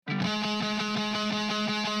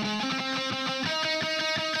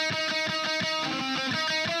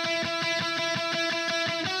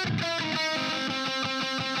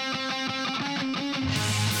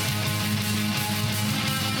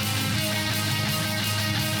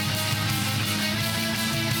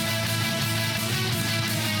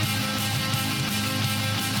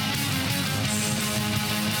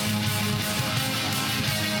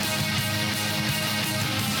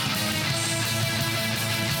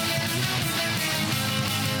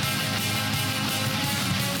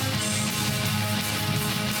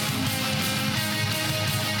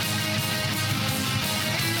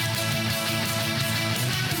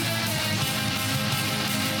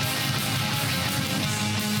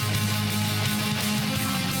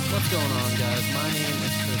What's going on, guys? My name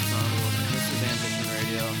is Chris Donald, and this is Ambition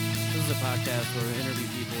Radio. This is a podcast where we interview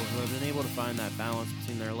people who have been able to find that balance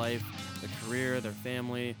between their life, their career, their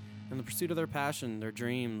family, and the pursuit of their passion, their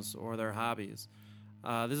dreams, or their hobbies.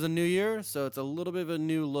 This is a new year, so it's a little bit of a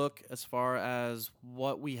new look as far as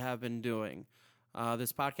what we have been doing.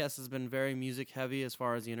 This podcast has been very music heavy as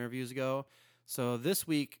far as the interviews go. So this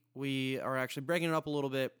week, we are actually breaking it up a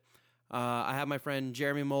little bit. I have my friend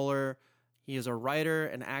Jeremy Moeller. He is a writer,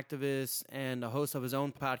 an activist, and a host of his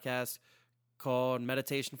own podcast called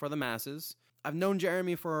Meditation for the Masses. I've known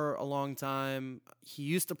Jeremy for a long time. He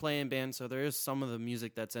used to play in bands, so there is some of the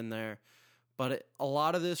music that's in there. But a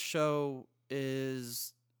lot of this show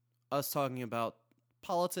is us talking about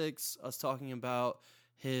politics, us talking about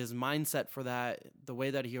his mindset for that, the way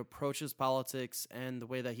that he approaches politics, and the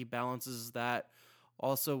way that he balances that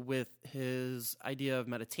also with his idea of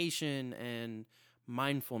meditation and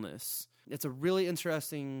mindfulness. It's a really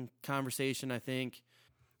interesting conversation, I think,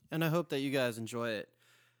 and I hope that you guys enjoy it.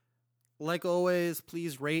 Like always,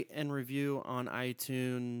 please rate and review on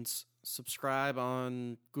iTunes, subscribe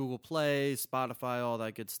on Google Play, Spotify, all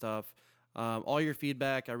that good stuff. All your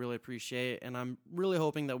feedback, I really appreciate, and I'm really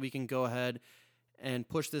hoping that we can go ahead and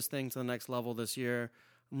push this thing to the next level this year.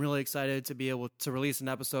 I'm really excited to be able to release an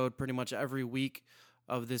episode pretty much every week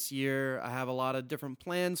of this year. I have a lot of different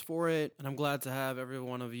plans for it, and I'm glad to have every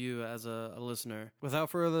one of you as a listener. Without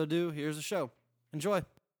further ado, here's the show. Enjoy.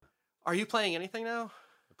 Are you playing anything now?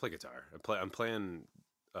 I play guitar. I'm playing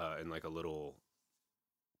in like a little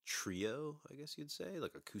trio, I guess you'd say,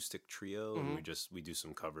 like acoustic trio. Mm-hmm. And we do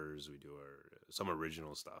some covers, we do some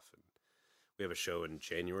original stuff, and we have a show in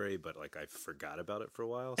January, but like I forgot about it for a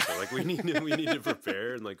while. So like we need to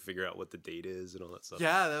prepare and like figure out what the date is and all that stuff.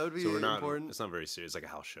 Yeah, that would be important. It's not very serious. It's like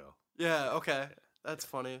a house show. Yeah, okay. That's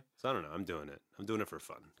funny. So I don't know. I'm doing it. I'm doing it for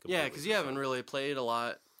fun. Yeah, because you haven't really played a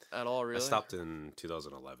lot at all, really. I stopped in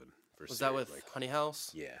 2011. Was that with Honey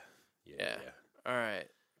House? Yeah. All right.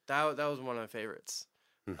 That was one of my favorites.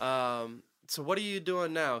 So what are you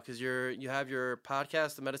doing now? Because you have your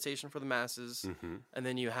podcast, The Meditation for the Masses, and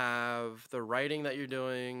then you have the writing that you're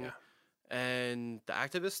doing, and the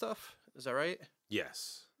activist stuff. Is that right?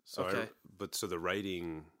 Yes. So okay. So the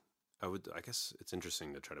writing, I guess it's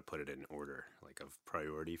interesting to try to put it in order, like of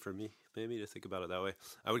priority for me, maybe to think about it that way.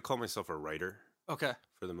 I would call myself a writer. Okay.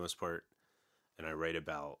 For the most part, and I write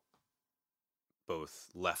about both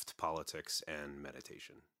left politics and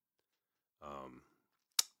meditation.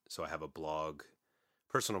 So I have a blog,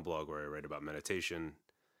 personal blog, where I write about meditation,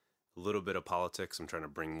 a little bit of politics. I'm trying to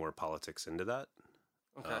bring more politics into that.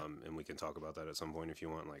 Okay. And we can talk about that at some point if you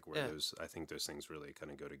want, like I think those things really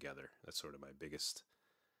kind of go together. That's sort of my biggest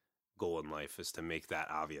goal in life, is to make that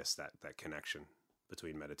obvious, that connection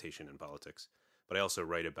between meditation and politics. But I also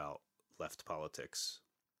write about left politics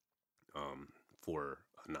for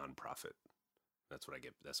a nonprofit. That's what I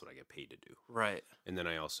get paid to do. Right. And then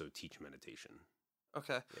I also teach meditation.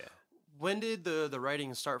 Okay. Yeah. When did the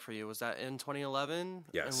writing start for you? Was that in 2011?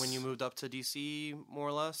 Yes. And when you moved up to DC, more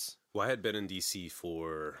or less? Well, I had been in DC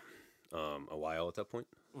for a while at that point.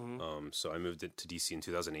 So I moved to DC in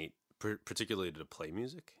 2008, particularly to play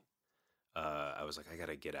music. I was like, I got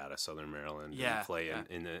to get out of Southern Maryland and play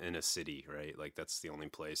in a city, right? Like that's the only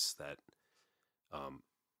place that...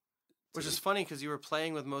 Which is funny because you were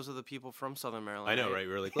playing with most of the people from Southern Maryland. I know, right?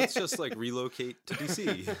 We were like, let's just like relocate to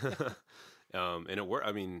DC. And it worked.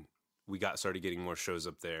 I mean, we started getting more shows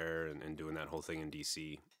up there and doing that whole thing in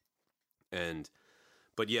DC.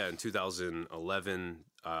 But yeah, in 2011,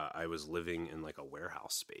 I was living in like a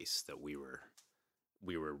warehouse space that we were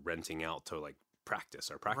renting out to like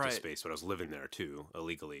practice space, but I was living there too,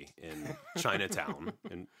 illegally in Chinatown.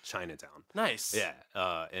 Nice.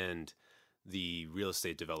 Yeah. And the real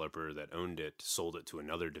estate developer that owned it sold it to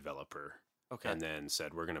another developer. Okay. And then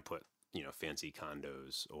said, we're going to put, fancy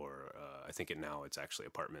condos or I think now it's actually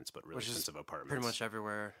apartments, but really expensive apartments. Pretty much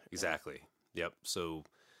everywhere. Exactly. Yeah. Yep. So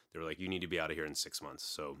they were like, you need to be out of here in 6 months.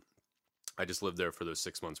 So I just lived there for those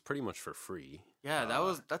 6 months pretty much for free. Yeah,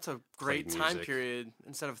 that's a great time period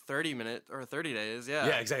instead of 30 minutes or 30 days. Yeah.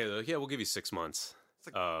 Yeah, exactly. Like, yeah, we'll give you 6 months.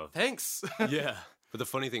 It's like, thanks. Yeah. But the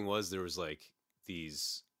funny thing was there was like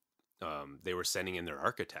these... they were sending in their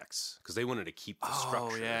architects because they wanted to keep the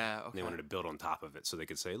structure. Oh, yeah. Okay. They wanted to build on top of it so they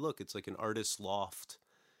could say, look, it's like an artist's loft.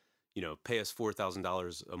 Pay us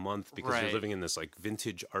 $4,000 a month because you're living in this like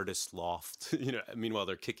vintage artist loft. Meanwhile,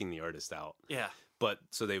 they're kicking the artist out. Yeah. But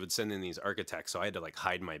so they would send in these architects. So I had to like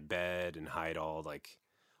hide my bed and hide all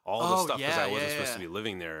the stuff because I wasn't supposed to be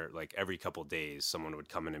living there. Like every couple days, someone would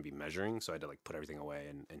come in and be measuring. So I had to like put everything away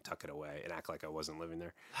and tuck it away and act like I wasn't living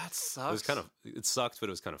there. That sucks. It sucked, but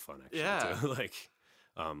it was kind of fun actually. Yeah. To, like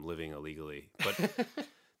living illegally. But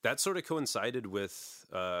that sort of coincided with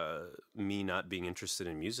me not being interested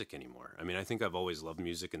in music anymore. I mean, I think I've always loved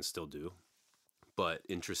music and still do, but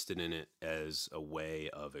interested in it as a way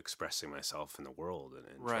of expressing myself in the world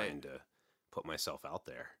and trying to put myself out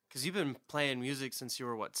there. Because you've been playing music since you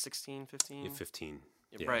were, what, 16, 15? Yeah, 15.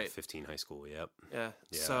 Yeah, right. 15, high school, yep. Yeah.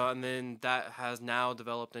 So, and then that has now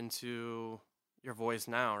developed into your voice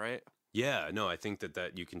now, right? Yeah, no, I think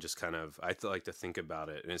that you can just kind of, like to think about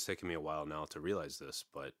it, and it's taken me a while now to realize this,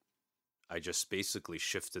 but I just basically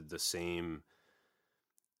shifted the same,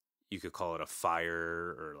 you could call it a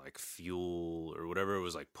fire or like fuel or whatever it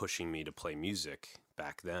was like pushing me to play music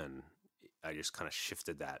back then. I just kind of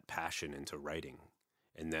shifted that passion into writing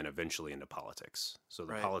and then eventually into politics. So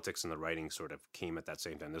the politics and the writing sort of came at that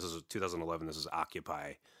same time. This is 2011. This is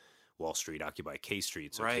Occupy Wall Street, Occupy K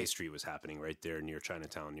Street. So K Street was happening right there near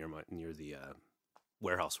Chinatown, near the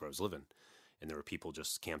warehouse where I was living. And there were people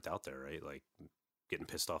just camped out there, right? Like getting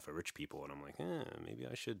pissed off at rich people. And I'm like, maybe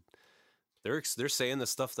I should. They're saying the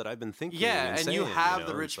stuff that I've been thinking. Yeah, and saying, you have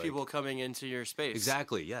the rich people coming into your space.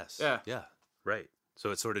 Exactly, yes. Yeah, right. So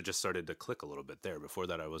it sort of just started to click a little bit there. Before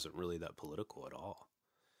that, I wasn't really that political at all.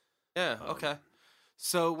 Yeah, okay.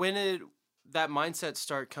 So when did that mindset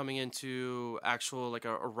start coming into actual, like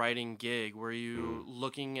a writing gig? Were you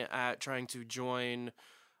looking at trying to join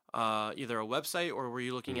either a website, or were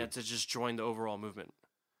you looking at to just join the overall movement?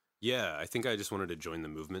 Yeah, I think I just wanted to join the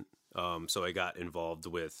movement. So I got involved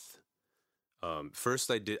with, first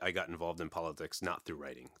I got involved in politics, not through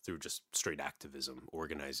writing, through just straight activism,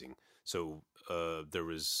 organizing. So there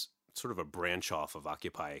was sort of a branch off of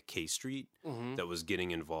Occupy K Street that was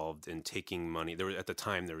getting involved in taking money. At the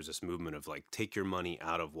time, there was this movement of like, take your money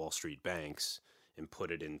out of Wall Street banks and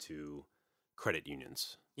put it into credit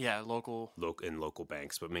unions. Yeah, local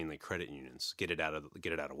banks, but mainly credit unions. Get it out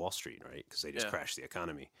of Wall Street, right? Because they just crashed the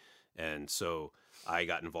economy. And so I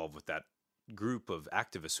got involved with that group of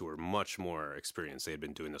activists who were much more experienced. They had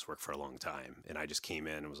been doing this work for a long time, and I just came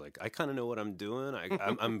in and was like, I kind of know what I'm doing.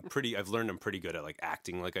 I've learned I'm pretty good at like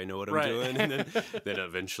acting like I know what I'm doing, and then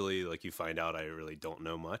eventually like you find out I really don't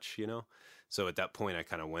know much, you know. So at that point, I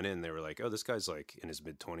kind of went in. They were like, oh, this guy's like in his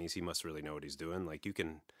mid-20s. He must really know what he's doing. Like you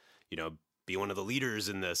can, you know, be one of the leaders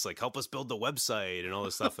in this, like help us build the website and all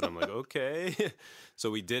this stuff. And I'm like, okay. So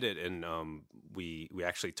we did it. And we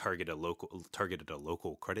actually targeted a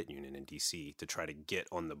local credit union in DC to try to get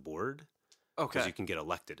on the board. Okay. Because you can get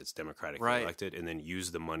elected. It's democratically elected, and then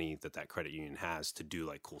use the money that credit union has to do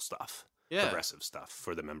like cool stuff, progressive stuff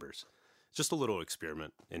for the members. Just a little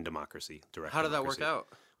experiment in democracy. How did that work out?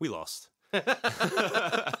 We lost.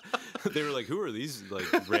 They were like, who are these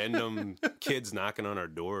like random kids knocking on our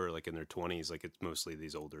door like in their 20s? Like it's mostly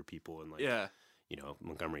these older people in like you know,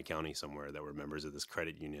 Montgomery County somewhere that were members of this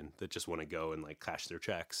credit union that just want to go and like cash their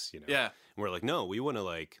checks, you know. And we're like, no, we want to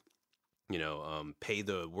like, you know, pay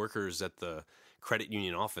the workers at the credit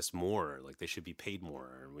union office more, like they should be paid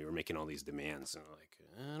more. And we were making all these demands, and we're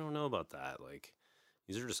like, I don't know about that, like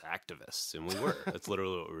these are just activists. And we were. That's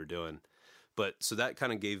literally what we were doing. But so that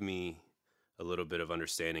kind of gave me a little bit of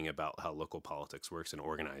understanding about how local politics works and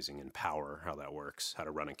organizing and power, how that works, how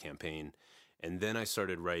to run a campaign. And then I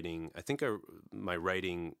started writing. I think my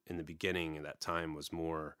writing in the beginning at that time was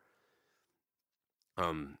more,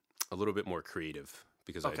 a little bit more creative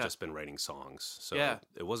because I had just been writing songs. So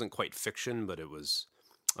it wasn't quite fiction, but it was,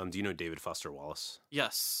 do you know David Foster Wallace?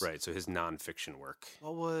 Yes. Right. So his nonfiction work.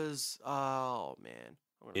 What was, oh man.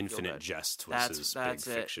 Infinite Jest was his big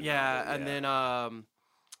fiction. Yeah. Novel. And then,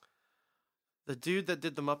 the dude that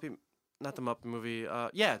did the Muppet movie.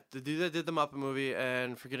 The dude that did the Muppet movie,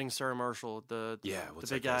 and forgetting Sarah Marshall, the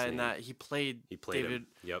big guy in that, he played David. Him.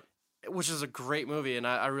 Yep. Which is a great movie, and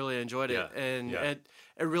I really enjoyed it. And it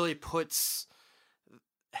really puts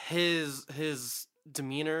his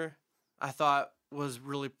demeanor, I thought, was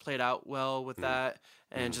really played out well with that,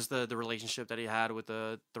 and just the relationship that he had with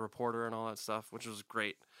the reporter and all that stuff, which was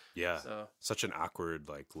great. Yeah, so. Such an awkward,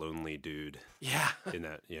 like, lonely dude. Yeah, in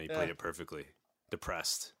that, he played it perfectly.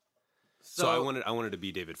 Depressed. So I wanted to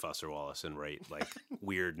be David Foster Wallace and write like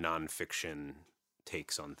weird nonfiction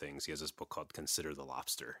takes on things. He has this book called Consider the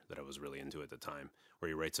Lobster that I was really into at the time, where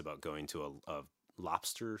he writes about going to a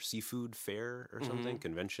lobster seafood fair or something,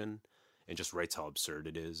 convention, and just writes how absurd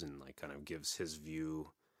it is and like kind of gives his view.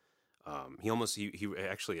 He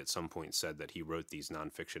actually at some point said that he wrote these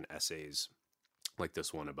nonfiction essays like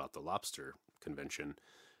this one about the lobster convention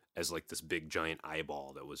as like this big giant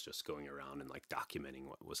eyeball that was just going around and like documenting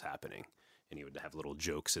what was happening. And he would have little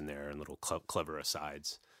jokes in there and little clever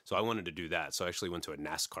asides. So I wanted to do that. So I actually went to a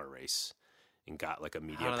NASCAR race and got like a How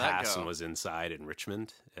media did that pass go? and was inside in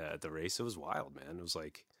Richmond at the race. It was wild, man. It was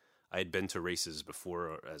like I had been to races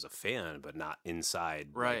before as a fan, but not inside.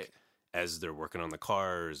 Right. Like, as they're working on the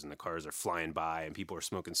cars and the cars are flying by and people are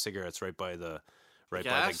smoking cigarettes right by the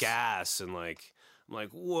gas, and like I'm like,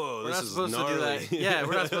 whoa, We're this not is supposed gnarly. to do that. Yeah,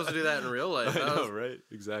 we're not supposed to do that in real life. I That know, was- right?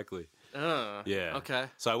 Exactly. Yeah. Okay.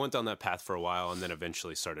 So I went down that path for a while, and then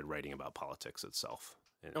eventually started writing about politics itself,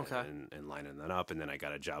 and, Okay. and lining that up. And then I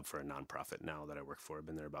got a job for a nonprofit now that I work for. I've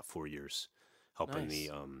been there about 4 years, helping Nice.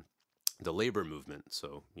 the labor movement.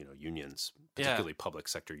 So unions, Yeah. particularly public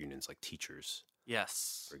sector unions like teachers,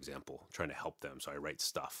 Yes. for example, trying to help them. So I write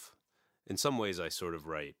stuff. In some ways, I sort of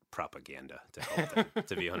write propaganda to help them.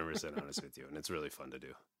 To be 100% honest with you, and it's really fun to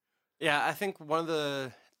do. Yeah, I think one of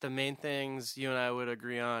the main things you and I would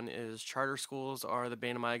agree on is charter schools are the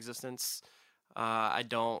bane of my existence. I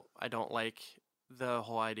don't like the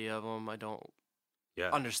whole idea of them. I don't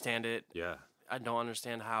Yeah, understand it. yeah, I don't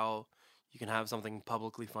understand how you can have something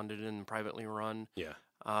publicly funded and privately run, yeah,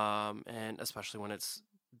 and especially when it's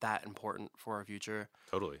that important for our future.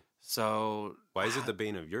 totally. So, Why is it the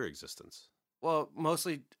bane of your existence? well,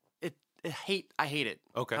 mostly I hate it.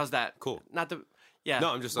 Okay, How's that? cool. Not the yeah.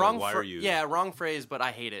 No, I'm just like, why are you? Yeah, wrong phrase, but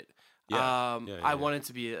I hate it. Yeah, yeah, I yeah. wanted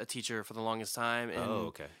to be a teacher for the longest time, and Oh,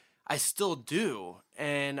 okay. I still do.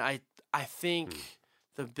 And I think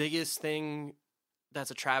the biggest thing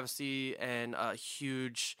that's a travesty and a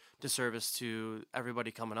huge disservice to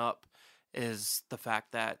everybody coming up is the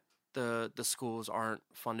fact that the schools aren't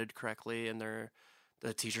funded correctly and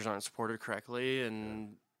the teachers aren't supported correctly,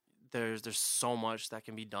 and there's so much that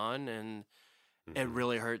can be done, and it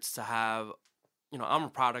really hurts to have. I'm a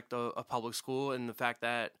product of public school, and the fact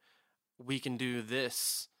that we can do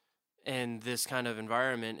this in this kind of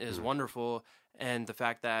environment is wonderful. And the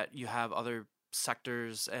fact that you have other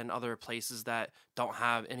sectors and other places that don't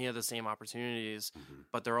have any of the same opportunities,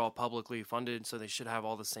 but they're all publicly funded, so they should have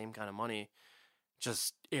all the same kind of money,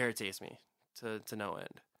 just irritates me to no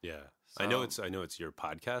end. Yeah, So- I know it's your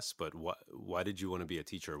podcast, but why did you want to be a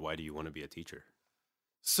teacher? Why do you want to be a teacher?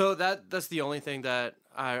 So that's the only thing that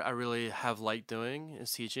I really have liked doing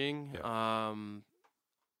is teaching. Yeah.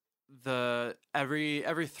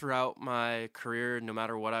 Every throughout my career, no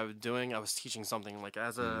matter what I was doing, I was teaching something. Like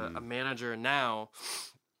as a manager now,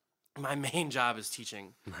 my main job is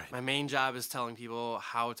teaching. Right. My main job is telling people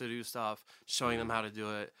how to do stuff, showing them how to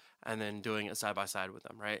do it, and then doing it side by side with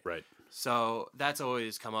them, right? Right. So that's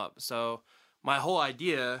always come up. So my whole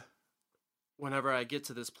idea, whenever I get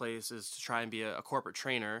to this place, is to try and be a corporate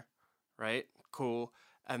trainer, right? Cool.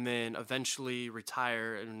 And then eventually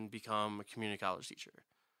retire and become a community college teacher.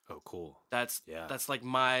 Oh, cool. That's like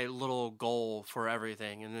my little goal for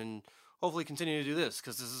everything. And then hopefully continue to do this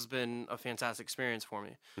because this has been a fantastic experience for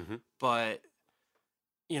me. Mhm. But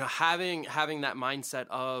having that mindset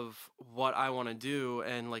of what I want to do,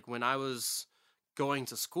 and like when I was going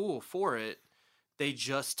to school for it, they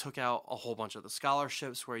just took out a whole bunch of the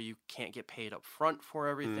scholarships where you can't get paid up front for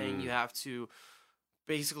everything. You have to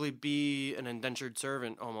basically be an indentured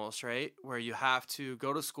servant almost, right? Where you have to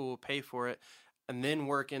go to school, pay for it, and then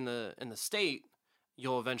work in the state.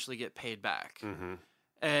 You'll eventually get paid back. Mm-hmm.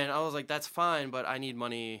 And I was like, that's fine, but I need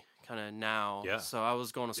money kind of now. Yeah. So I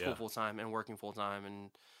was going to school Yeah. full time and working full time,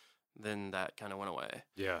 and then that kind of went away.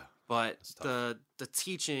 Yeah. But That's tough. the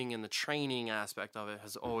teaching and the training aspect of it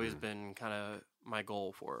has always been kind of my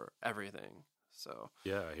goal for everything. So,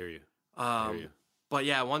 Yeah, I hear you. I hear you. but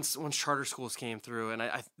yeah, once charter schools came through, and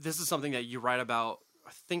I this is something that you write about,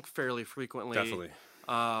 I think, fairly frequently. Definitely.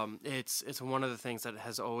 It's one of the things that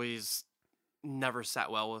has always never sat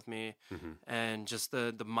well with me, and just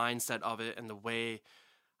the mindset of it and the way.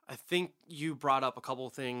 I think you brought up a couple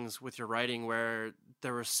of things with your writing where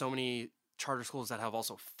there were so many charter schools that have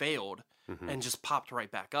also failed and just popped right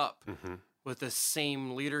back up with the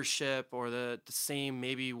same leadership or the same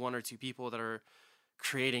maybe one or two people that are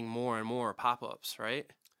creating more and more pop-ups,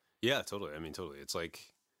 right? Yeah, totally. I mean, totally. It's like,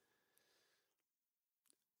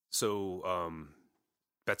 so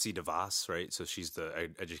Betsy DeVos, right? So she's the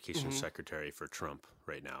education secretary for Trump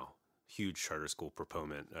right now. Huge charter school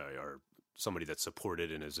proponent, or somebody that's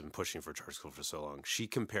supported and has been pushing for charter school for so long. She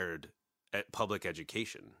compared public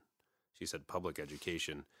education. She said public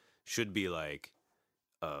education should be like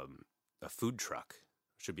a food truck.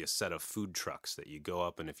 Should be a set of food trucks that you go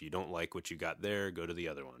up, and if you don't like what you got there, go to the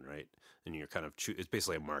other one, right? And you're kind of it's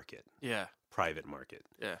basically a market, Yeah. private market.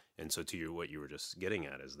 Yeah. And so to what you were just getting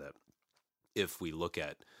at is that if we look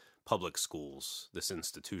at public schools, this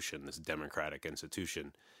institution, this democratic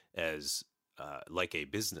institution, as like a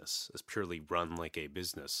business, as purely run like a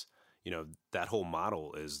business, that whole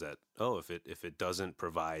model is that, if it doesn't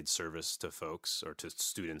provide service to folks, or to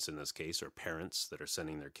students in this case, or parents that are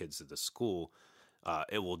sending their kids to the school,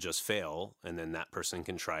 it will just fail, and then that person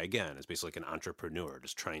can try again. It's basically like an entrepreneur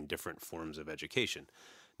just trying different forms of education.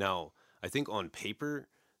 Now, I think on paper,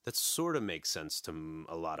 that sort of makes sense to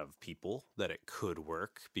a lot of people, that it could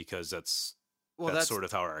work, because that's sort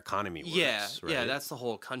of how our economy works. Yeah, right? yeah, that's the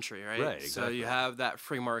whole country, right? Right, exactly. So you have that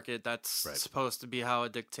free market that's supposed to be how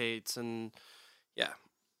it dictates, and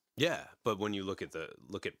yeah. But when you look at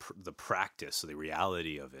the practice, the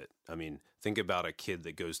reality of it, I mean, think about a kid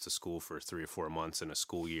that goes to school for 3 or 4 months in a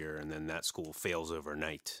school year, and then that school fails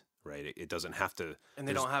overnight. Right, it doesn't have to, and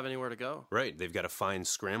they don't have anywhere to go. Right, they've got to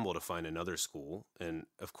scramble to find another school, and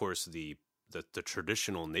of course the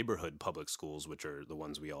traditional neighborhood public schools, which are the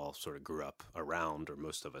ones we all sort of grew up around, or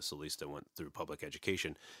most of us at least that went through public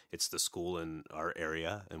education. It's the school in our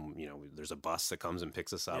area, and there's a bus that comes and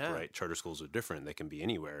picks us up. Yeah. Right, charter schools are different; they can be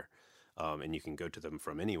anywhere, and you can go to them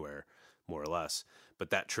from anywhere, more or less.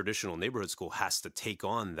 But that traditional neighborhood school has to take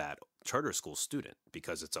on that charter school student,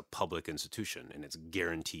 because it's a public institution and it's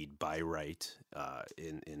guaranteed by right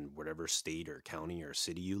in whatever state or county or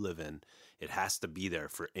city you live in. It has to be there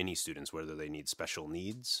for any students, whether they need special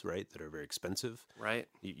needs, right, that are very expensive. Right.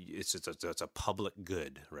 It's a public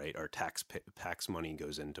good, right? Our tax money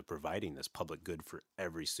goes into providing this public good for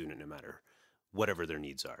every student, no matter whatever their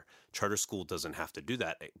needs are. Charter school doesn't have to do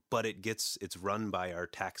that, but it's run by our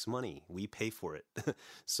tax money. We pay for it.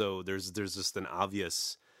 So there's just an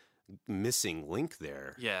obvious missing link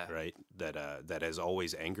there, right? That has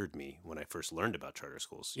always angered me when I first learned about charter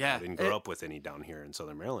schools. I didn't grow up with any down here in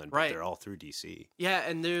Southern Maryland, but they're all through DC. Yeah,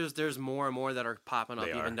 and there's more and more that are popping up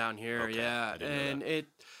even down here. Okay. Yeah, and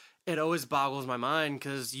it always boggles my mind,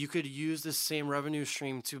 because you could use the same revenue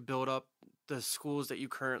stream to build up the schools that you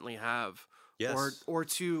currently have. Yes. Or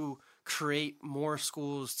to create more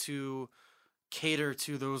schools to cater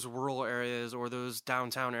to those rural areas or those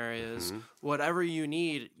downtown areas. Mm-hmm. Whatever you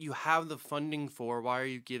need, you have the funding for. Why are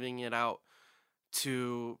you giving it out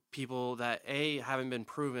to people that A, haven't been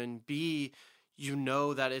proven, B,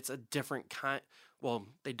 that it's a different kind? Well,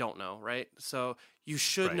 they don't know, right? So you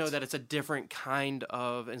should know that it's a different kind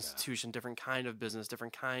of institution, different kind of business,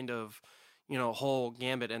 different kind of, whole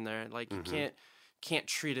gambit in there. Like, you can't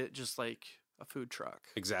treat it just like a food truck.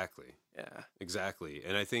 Exactly. Yeah. Exactly.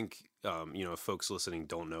 And I think, if folks listening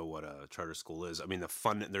don't know what a charter school is, I mean,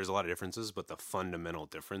 there's a lot of differences, but the fundamental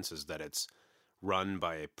difference is that it's run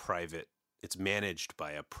by it's managed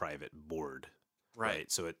by a private board.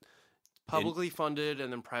 Right. So publicly funded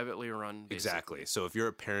and then privately run. Basically. Exactly. So if you're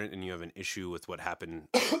a parent and you have an issue with what happened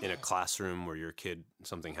in a classroom where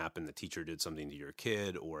something happened, the teacher did something to your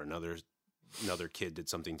kid, or another kid did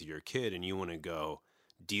something to your kid, and you want to go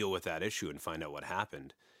deal with that issue and find out what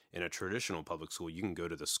happened. In a traditional public school, you can go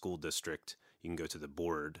to the school district, you can go to the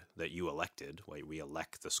board that you elected. Right? We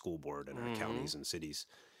elect the school board in our counties and cities,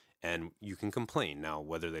 and you can complain. Now,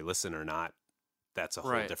 whether they listen or not, that's a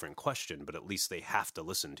whole different question, but at least they have to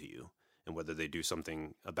listen to you, and whether they do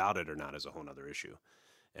something about it or not is a whole other issue.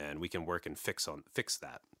 And we can work and fix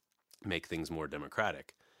that, make things more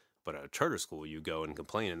democratic. But at a charter school, you go and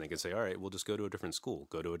complain, and they can say, all right, we'll just go to a different school,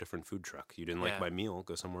 go to a different food truck. You didn't like my meal,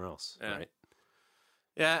 go somewhere else, right?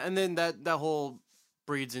 Yeah, and then that whole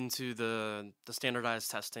breeds into the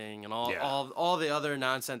standardized testing and all the other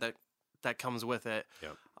nonsense that comes with it.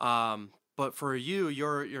 Yep. But for you,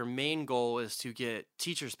 your main goal is to get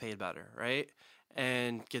teachers paid better, right?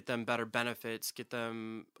 And get them better benefits, get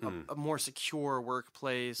them a more secure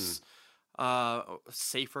workplace, a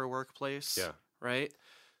safer workplace, right?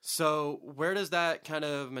 So where does that kind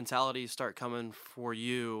of mentality start coming for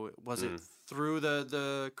you? Was it through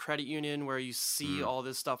the credit union where you see all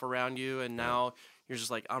this stuff around you, and now you're just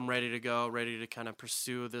like, I'm ready to go, ready to kind of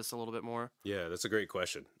pursue this a little bit more? Yeah, that's a great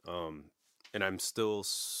question. And I'm still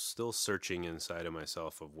searching inside of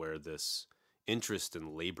myself of where this interest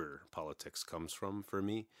in labor politics comes from for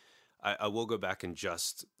me. I will go back and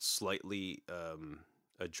just slightly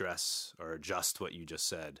address or adjust what you just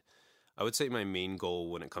said. I would say my main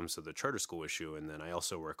goal when it comes to the charter school issue, and then I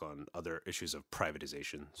also work on other issues of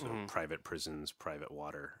privatization, so private prisons, private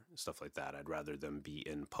water, stuff like that. I'd rather them be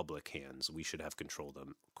in public hands. We should have control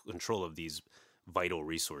of these vital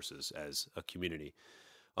resources as a community.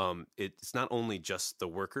 It's not only just the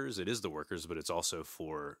workers, it is the workers, but it's also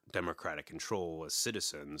for democratic control. As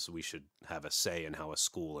citizens, we should have a say in how a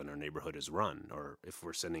school in our neighborhood is run, or if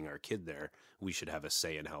we're sending our kid there, we should have a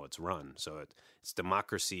say in how it's run. So it's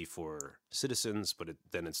democracy for citizens, but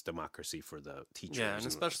then it's democracy for the teachers. Yeah, and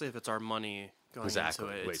especially if it's our money going into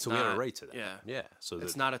it. Wait, so we have a right to that. Yeah. Yeah. So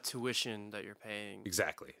it's not a tuition that you're paying.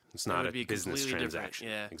 Exactly. It's not a business transaction.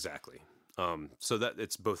 Yeah. Exactly. So that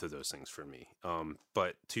it's both of those things for me.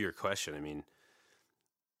 But to your question, I mean,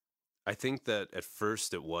 I think that at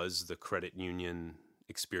first it was the credit union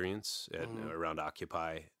experience around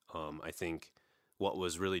Occupy. I think what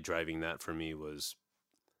was really driving that for me was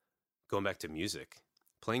going back to music,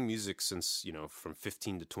 playing music since, from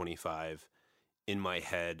 15 to 25. In my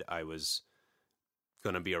head, I was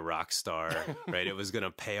going to be a rock star, right? It was going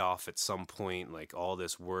to pay off at some point, like all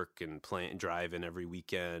this work and driving every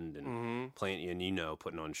weekend and playing, and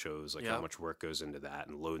putting on shows, like how much work goes into that,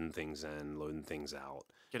 and loading things in, loading things out,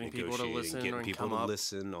 getting people to listen, getting people to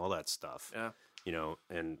listen, all that stuff. Yeah.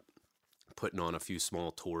 And putting on a few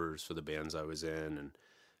small tours for the bands I was in, and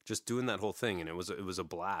just doing that whole thing. And it was a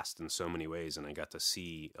blast in so many ways. And I got to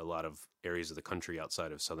see a lot of areas of the country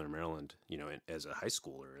outside of Southern Maryland, as a high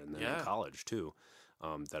schooler, and then in college too.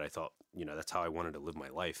 That I thought, that's how I wanted to live my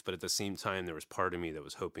life. But at the same time, there was part of me that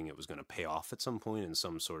was hoping it was going to pay off at some point in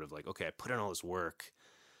some sort of like, okay, I put in all this work.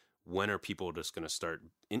 When are people just going to start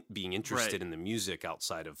being interested in the music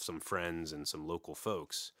outside of some friends and some local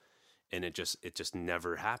folks? And it just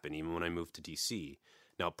never happened, even when I moved to DC.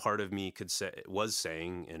 Now, part of me was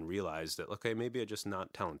saying and realized that, okay, maybe I'm just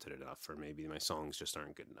not talented enough, or maybe my songs just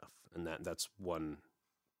aren't good enough. And that's one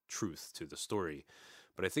truth to the story.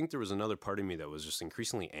 But I think there was another part of me that was just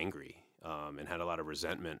increasingly angry and had a lot of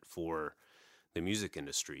resentment for the music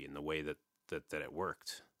industry and the way that it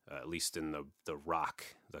worked, at least in the rock,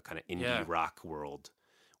 the kind of indie rock world,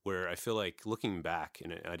 where I feel like looking back,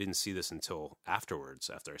 and I didn't see this until afterwards,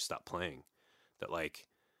 after I stopped playing, that like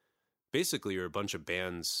basically you're a bunch of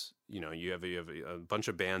bands, you have a bunch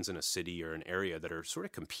of bands in a city or an area that are sort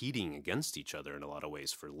of competing against each other in a lot of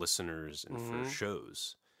ways for listeners and for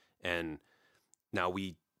shows. And now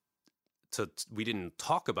we didn't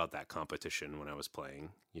talk about that competition when I was playing.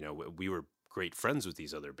 We were great friends with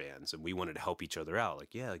these other bands, and we wanted to help each other out.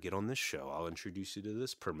 Like, yeah, get on this show. I'll introduce you to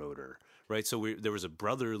this promoter, right? So there was a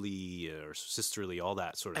brotherly or sisterly, all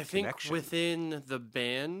that sort of connection. I think within the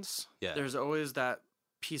bands, there's always that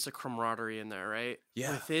piece of camaraderie in there, right?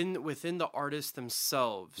 Yeah. Within the artists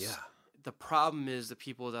themselves. Yeah. The problem is the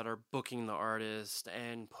people that are booking the artist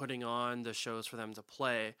and putting on the shows for them to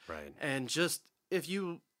play. Right. And just if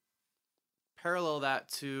you parallel that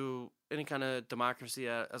to any kind of democracy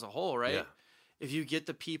as a whole, right? Yeah. If you get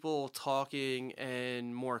the people talking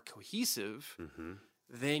and more cohesive,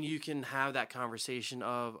 then you can have that conversation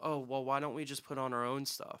of, oh, well, why don't we just put on our own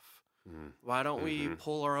stuff? Why don't we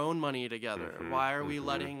pull our own money together? Why are we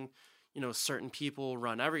letting, certain people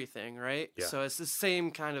run everything, right? Yeah. So it's the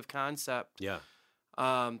same kind of concept Yeah.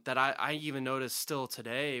 that I even notice still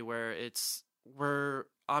today, where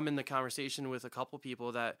I'm in the conversation with a couple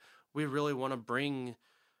people that we really want to bring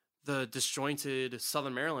the disjointed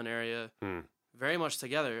Southern Maryland area very much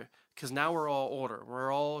together, because now we're all older.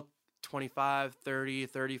 We're all 25, 30,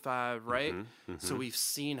 35, right? So we've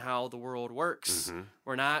seen how the world works.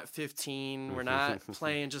 We're not 15. We're not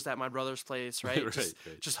playing just at my brother's place, right?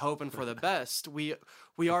 Just hoping for the best. We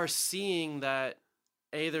are seeing that,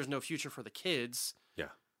 A, there's no future for the kids. Yeah.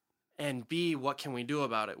 And B, what can we do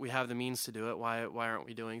about it? We have the means to do it. Why aren't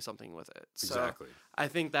we doing something with it? So Exactly. I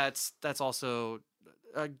think that's also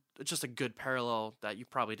just a good parallel that you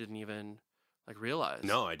probably didn't even realize.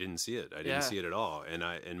 No, I didn't see it. I didn't see it at all.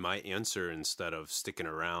 And my answer, instead of sticking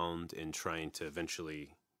around and trying to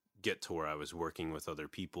eventually get to where I was working with other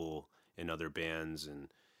people in other bands and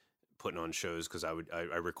putting on shows, because I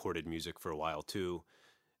recorded music for a while too.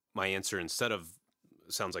 My answer, instead of,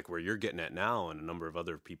 sounds like where you're getting at now, and a number of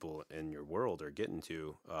other people in your world are getting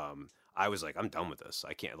to, I was like, I'm done with this.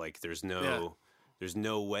 I can't, there's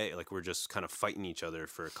no way, we're just kind of fighting each other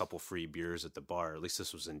for a couple free beers at the bar. At least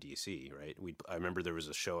this was in DC, right? I remember there was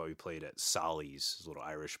a show we played at Solly's, this little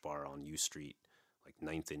Irish bar on U Street,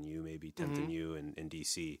 9th and U, maybe 10th and U in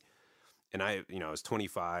DC. And I was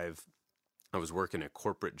 25. I was working a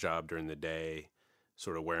corporate job during the day,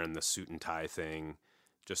 sort of wearing the suit and tie thing,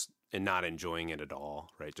 just and not enjoying it at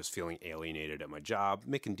all, right? Just feeling alienated at my job,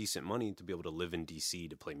 making decent money to be able to live in DC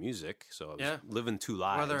to play music. So I was living two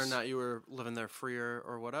lives. Whether or not you were living there free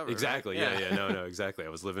or whatever. Exactly. Right? Yeah. No, exactly. I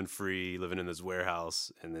was living free, living in this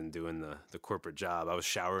warehouse, and then doing the corporate job. I was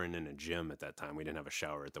showering in a gym at that time. We didn't have a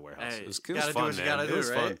shower at the warehouse. Hey, it was fun, man. It was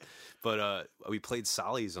fun. But we played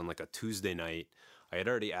Solly's on like a Tuesday night. I had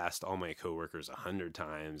already asked all my coworkers 100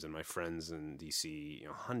 times and my friends in DC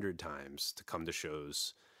 100 times to come to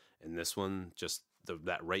shows. And this one, just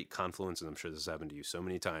that right confluence, and I'm sure this has happened to you so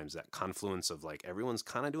many times, that confluence of like everyone's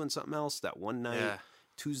kind of doing something else that one night,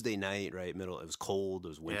 Tuesday night, right, it was cold, it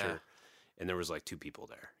was winter, and there was like 2 people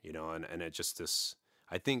there, and it just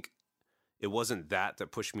I think it wasn't that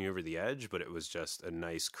pushed me over the edge, but it was just a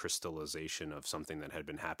nice crystallization of something that had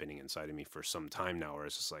been happening inside of me for some time now, where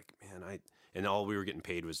it's just like, man, and all we were getting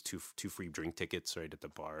paid was two free drink tickets right at the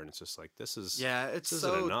bar, and it's just like, it's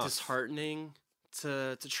so disheartening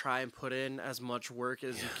to try and put in as much work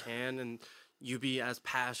as you can and you be as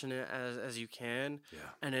passionate as you can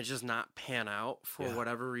and it just not pan out for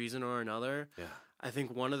whatever reason or another. I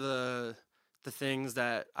think one of the things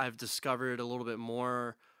that I've discovered a little bit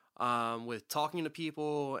more with talking to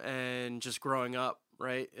people and just growing up,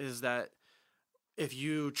 right, is that if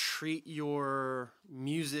you treat your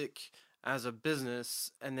music as a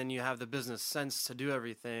business and then you have the business sense to do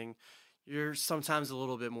everything, you're sometimes a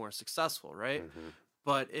little bit more successful, right? Mm-hmm.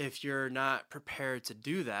 But if you're not prepared to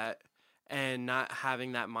do that and not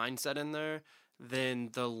having that mindset in there,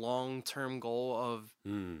 then the long-term goal of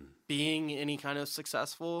being any kind of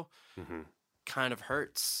successful kind of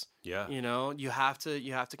hurts. Yeah. You have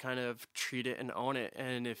to kind of treat it and own it.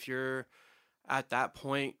 And if you're at that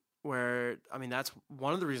point where, that's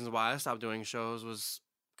one of the reasons why I stopped doing shows was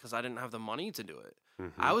because I didn't have the money to do it.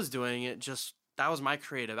 Mm-hmm. I was doing it that was my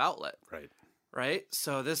creative outlet. Right.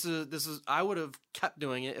 So this is I would have kept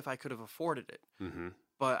doing it if I could have afforded it. Mm-hmm.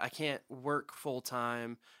 But I can't work full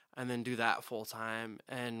time and then do that full time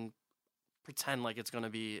and pretend like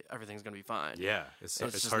everything's going to be fine. Yeah. It's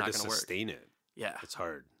hard to sustain it. Yeah. It's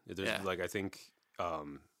hard. Like, I think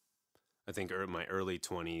my early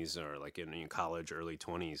 20s or like in college, early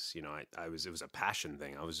 20s, it was a passion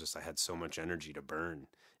thing. I had so much energy to burn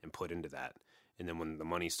and put into that. And then when the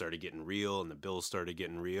money started getting real and the bills started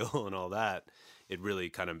getting real and all that, it really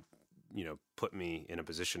kind of, put me in a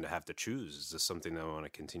position to have to choose. Is this something that I want to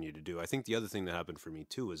continue to do? I think the other thing that happened for me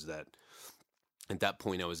too is that at that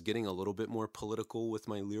point I was getting a little bit more political with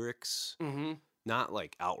my lyrics. Mm-hmm. Not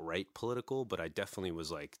like outright political, but I definitely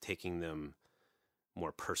was like taking them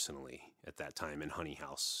more personally at that time in Honey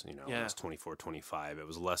House. I was 24, 25. It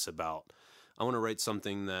was less about, I want to write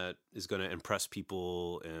something that is going to impress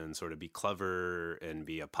people and sort of be clever and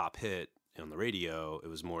be a pop hit on the radio. It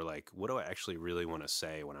was more like, what do I actually really want to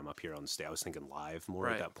say when I'm up here on stage? I was thinking live more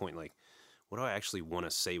at that point, like, what do I actually want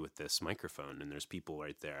to say with this microphone? And there's people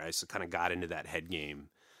right there. I just kind of got into that head game.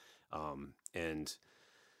 And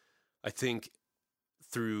I think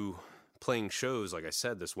through playing shows, like I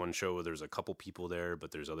said, this one show where there's a couple people there,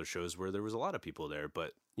 but there's other shows where there was a lot of people there.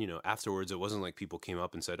 But, afterwards, it wasn't like people came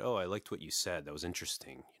up and said, oh, I liked what you said. That was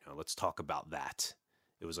interesting. Let's talk about that.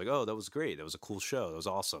 It was like, oh, that was great. That was a cool show. That was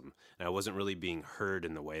awesome. And I wasn't really being heard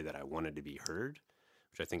in the way that I wanted to be heard,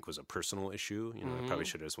 which I think was a personal issue. I probably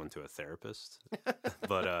should have just went to a therapist.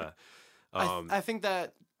 But I think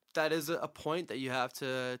that is a point that you have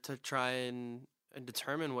to try and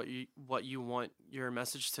determine what you want your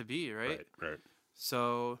message to be, right? Right.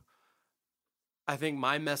 So I think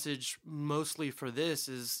my message mostly for this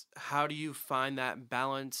is, how do you find that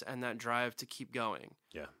balance and that drive to keep going?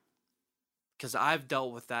 Yeah. Because I've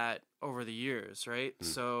dealt with that over the years, right?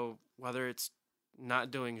 So whether it's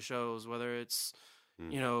not doing shows, whether it's,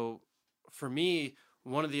 for me,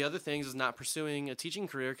 one of the other things is not pursuing a teaching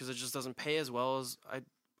career because it just doesn't pay as well as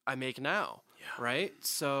I make now, right?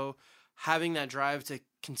 So having that drive to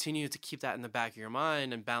continue to keep that in the back of your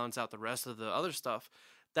mind and balance out the rest of the other stuff,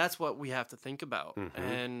 that's what we have to think about.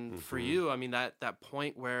 And for you, that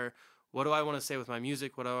point where, what do I want to say with my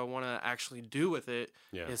music? What do I want to actually do with it?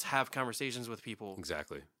 Is have conversations with people.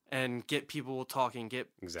 Exactly. And get people talking, get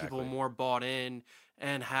people more bought in,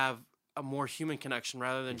 and have a more human connection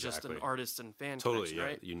rather than just an artist and fan connection,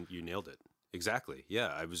 right? You nailed it. Exactly. Yeah,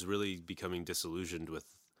 I was really becoming disillusioned with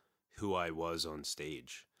who I was on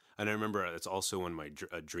stage. And I remember it's also when my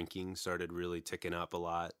drinking started really ticking up a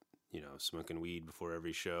lot. Smoking weed before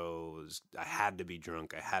every show. I had to be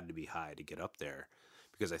drunk. I had to be high to get up there,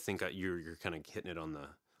 because I think you're kind of hitting it on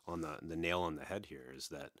the nail on the head here. Is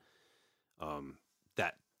that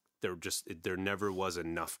that there never was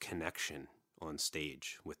enough connection on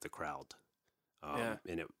stage with the crowd. And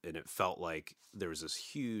it felt like there was this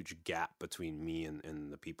huge gap between me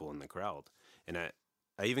and the people in the crowd. And I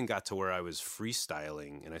even got to where I was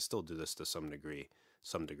freestyling, and I still do this to some degree.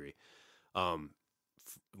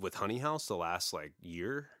 With Honey House, the last like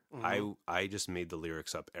year, I just made the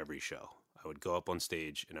lyrics up every show. I would go up on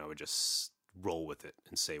stage and I would just roll with it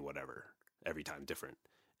and say whatever every time different.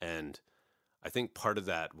 And I think part of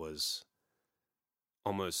that was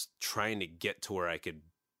almost trying to get to where I could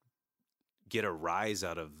get a rise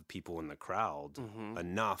out of people in the crowd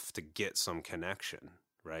enough to get some connection,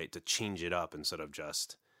 right? To change it up instead of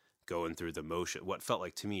just going through the motion. What felt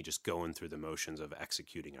like to me, just going through the motions of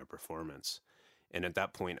executing our performance. And at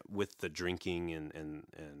that point, with the drinking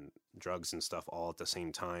and drugs and stuff all at the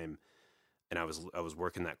same time, and I was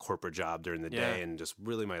working that corporate job during the day, and just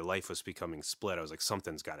really my life was becoming split. I was like,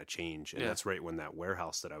 something's got to change. And that's right when that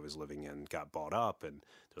warehouse that I was living in got bought up, and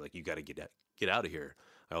they're like, you got to get out of here.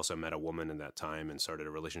 I also met a woman in that time and started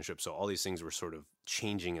a relationship. So all these things were sort of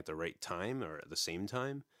changing at the right time or at the same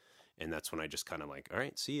time. And that's when I just kind of like, all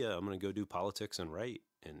right, see ya. I'm going to go do politics and write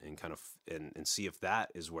and kind of and see if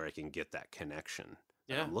that is where I can get that connection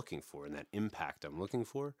that I'm looking for and that impact I'm looking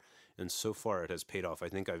for. And so far it has paid off. I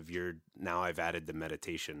think now I've added the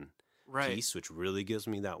meditation piece, which really gives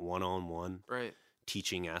me that one-on-one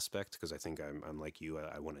teaching aspect. Cause I think I'm like you,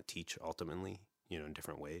 I want to teach ultimately, in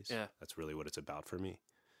different ways. Yeah. That's really what it's about for me.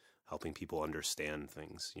 Helping people understand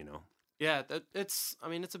things, Yeah, it's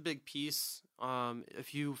a big piece.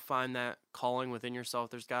 If you find that calling within yourself,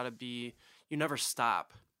 there's got to be, you never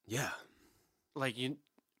stop. Yeah. Like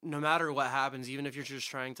no matter what happens, even if you're just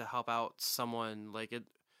trying to help out someone, like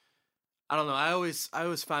I don't know. I always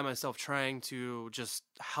find myself trying to just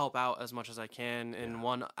help out as much as I can in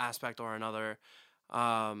one aspect or another.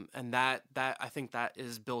 And that I think that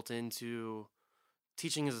is built into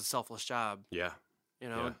teaching is a selfless job. Yeah.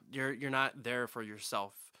 You're not there for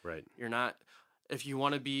yourself. Right. You're not, if you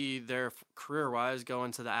want to be there career wise, go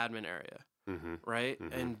into the admin area, right?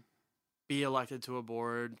 And be elected to a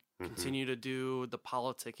board, continue to do the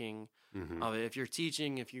politicking of it. If you're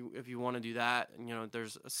teaching, if you want to do that,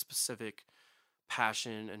 there's a specific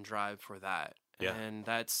passion and drive for that. Yeah. And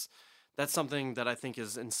that's something that I think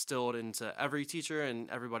is instilled into every teacher and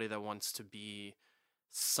everybody that wants to be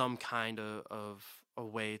some kind of a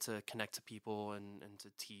way to connect to people and to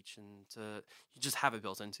teach and you just have it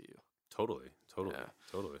built into you. Totally.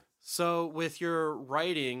 So with your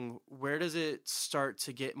writing, where does it start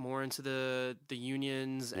to get more into the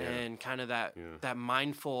unions and kind of that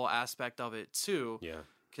mindful aspect of it too? Yeah.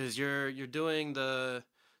 Because you're doing the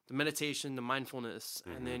meditation, the mindfulness,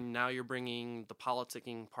 and then now you're bringing the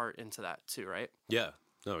politicking part into that too, right? Yeah.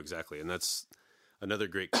 No, exactly. And that's another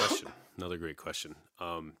great question.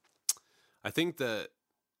 I think that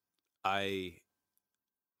I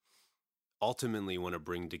ultimately want to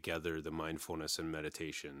bring together the mindfulness and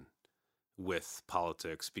meditation with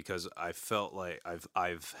politics because I felt like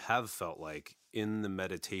I've felt like in the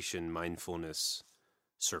meditation mindfulness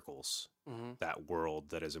circles, that world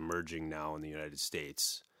that is emerging now in the United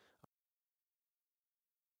States.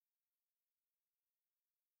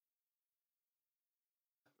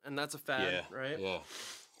 And that's a fad, right? Yeah.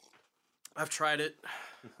 I've tried it.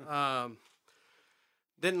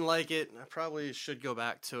 Didn't like it. I probably should go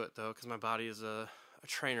back to it, though, because my body is a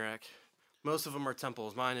train wreck. Most of them are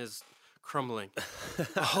temples. Mine is crumbling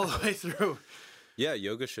all the way through. Yeah,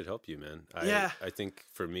 yoga should help you, man. I think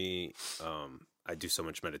for me, I do so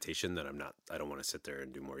much meditation that I don't want to sit there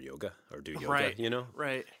and do more yoga or do yoga,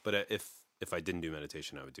 Right. But if I didn't do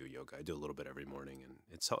meditation, I would do yoga. I do a little bit every morning, and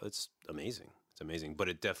it's amazing. It's amazing. But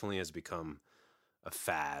it definitely has become a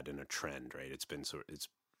fad and a trend, right? It's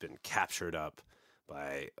been captured up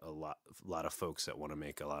by a lot of folks that want to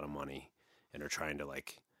make a lot of money and are trying to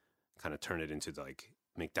like kind of turn it into like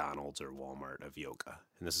McDonald's or Walmart of yoga.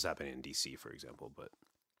 And this is happening in DC, for example, but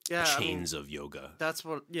chains of yoga. That's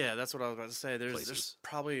what I was about to say. There's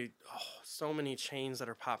probably so many chains that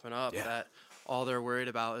are popping up that all they're worried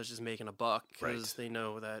about is just making a buck because they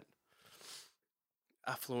know that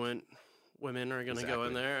affluent women are going to go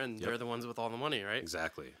in there and they're the ones with all the money, right?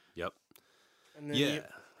 Exactly. Yep. And then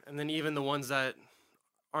and then even the ones that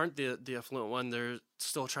aren't the affluent one, they're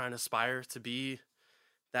still trying to aspire to be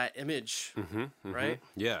that image, right?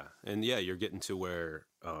 Yeah. And you're getting to where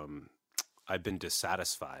I've been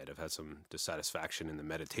dissatisfied. I've had some dissatisfaction in the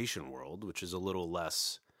meditation world, which is a little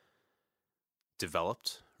less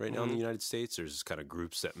developed right now in the United States. There's kind of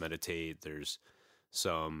groups that meditate. There's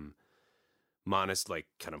some like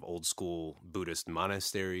kind of old school Buddhist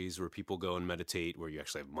monasteries where people go and meditate, where you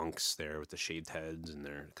actually have monks there with the shaved heads and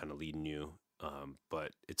they're kind of leading you.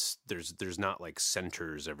 But there's not like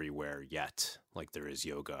centers everywhere yet, like there is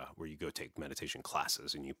yoga, where you go take meditation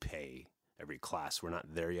classes and you pay every class. We're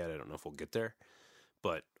not there yet. I don't know if we'll get there,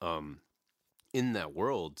 but in that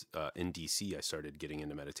world, in DC, I started getting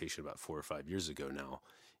into meditation about 4 or 5 years ago now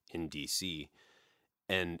in DC,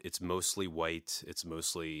 and it's mostly white. It's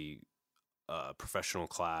mostly professional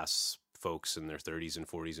class folks in their 30s and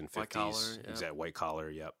 40s and 50s. White collar, yeah. Exact white collar,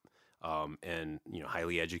 yep. And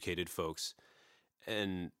highly educated folks,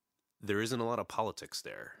 and there isn't a lot of politics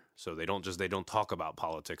there. So they don't talk about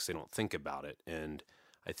politics. They don't think about it. And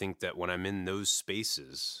I think that when I'm in those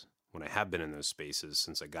spaces, when I have been in those spaces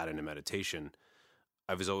since I got into meditation,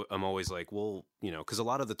 I'm always like, well, because a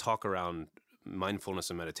lot of the talk around mindfulness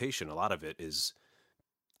and meditation, a lot of it is,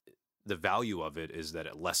 the value of it is that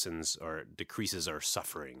it lessens or decreases our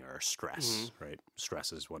suffering, our stress, right?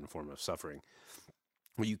 Stress is one form of suffering.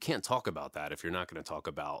 Well, you can't talk about that if you're not going to talk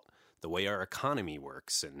about the way our economy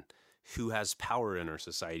works and who has power in our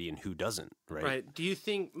society and who doesn't, right? Right. Do you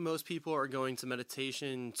think most people are going to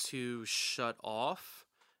meditation to shut off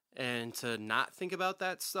and to not think about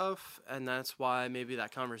that stuff, and that's why maybe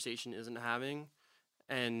that conversation isn't having?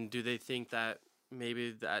 And do they think that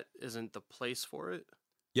maybe that isn't the place for it?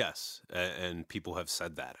 Yes, and people have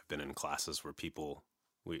said that. I've been in classes where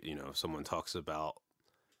someone talks about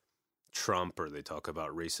Trump, or they talk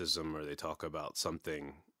about racism, or they talk about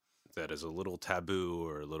something that is a little taboo,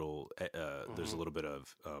 or a little there's a little bit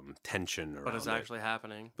of tension around it. But it's actually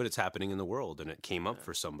happening. But it's happening in the world, and it came up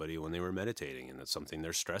for somebody when they were meditating, and it's something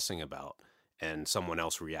they're stressing about, and someone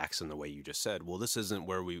else reacts in the way you just said. Well, this isn't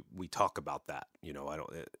where we talk about that.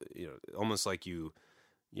 Almost like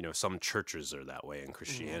some churches are that way in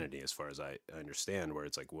Christianity, as far as I understand, where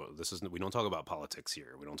it's like, well, we don't talk about politics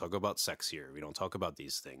here. We don't talk about sex here. We don't talk about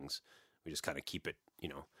these things. We just kind of keep it,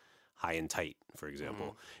 high and tight, for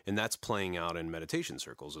example. And that's playing out in meditation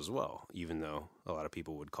circles as well, even though a lot of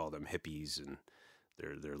people would call them hippies and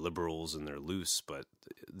they're liberals and they're loose, but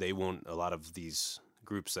they won't, a lot of these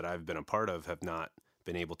groups that I've been a part of have not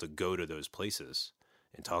been able to go to those places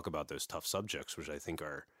and talk about those tough subjects, which I think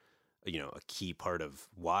are, a key part of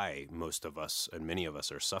why most of us and many of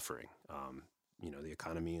us are suffering. The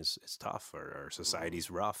economy is tough, our society's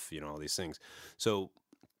rough, all these things. So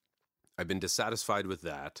I've been dissatisfied with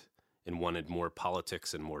that and wanted more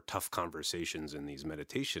politics and more tough conversations in these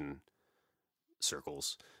meditation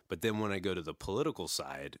circles. But then when I go to the political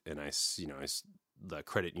side, and the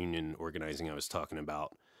credit union organizing I was talking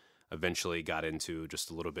about, eventually got into just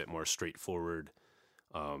a little bit more straightforward,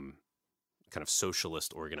 kind of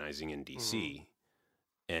socialist organizing in DC,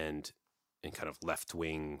 and kind of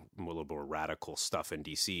left-wing, a little more radical stuff in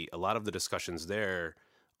DC. A lot of the discussions there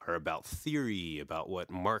are about theory, about what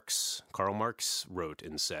Karl Marx wrote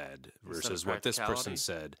and said, versus what this person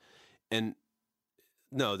said. And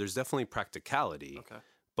no, there's definitely practicality,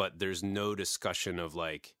 but there's no discussion of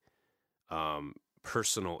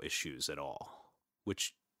personal issues at all,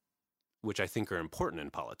 which I think are important in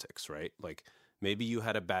politics, right? Like, maybe you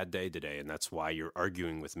had a bad day today, and that's why you're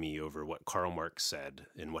arguing with me over what Karl Marx said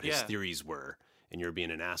and what his theories were, and you're being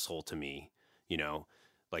an asshole to me.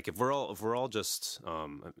 Like if we're all just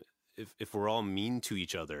if we're all mean to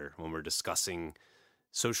each other when we're discussing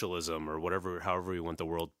socialism or however we want the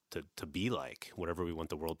world to be like, whatever we want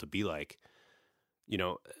the world to be like,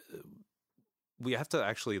 we have to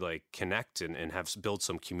actually connect and build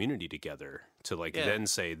some community together to then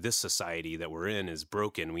say this society that we're in is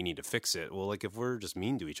broken. We need to fix it. Well, if we're just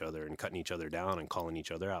mean to each other and cutting each other down and calling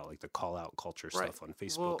each other out, like the call out culture stuff on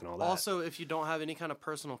Facebook and all that. Also, if you don't have any kind of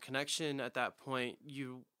personal connection at that point,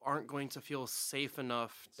 you aren't going to feel safe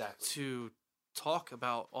enough to talk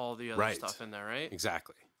about all the other stuff in there, right?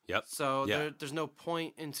 Exactly. Yep. So there's no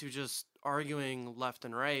point into just arguing left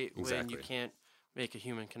and right when you can't make a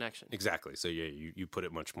human connection. Exactly. So you put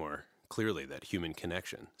it much more clearly, that human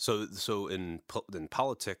connection. So in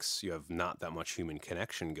politics, you have not that much human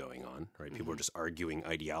connection going on, right? People are just arguing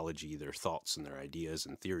ideology, their thoughts and their ideas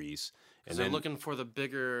and theories. And they're looking for the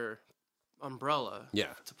bigger umbrella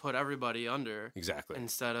to put everybody under. Exactly.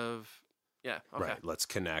 Instead of, right, let's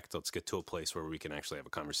connect. Let's get to a place where we can actually have a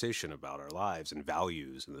conversation about our lives and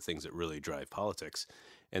values and the things that really drive politics.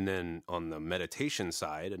 And then on the meditation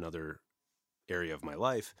side, another area of my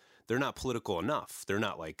life, they're not political enough. They're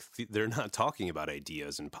not they're not talking about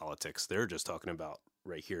ideas and politics. They're just talking about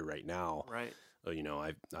right here, right now. Right.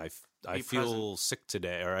 I feel sick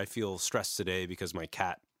today, or I feel stressed today because my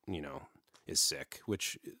cat, is sick,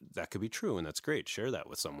 which that could be true. And that's great. Share that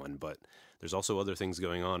with someone, but there's also other things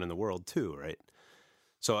going on in the world too. Right.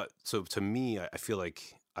 So to me, I feel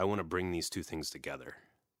like I want to bring these two things together.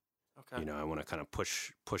 Okay. You know, I want to kind of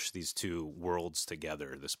push these two worlds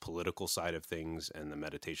together, this political side of things and the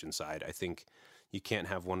meditation side. I think you can't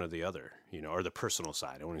have one or the other, you know, or the personal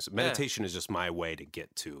side. I want to say, meditation is just my way to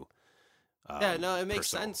get to no, it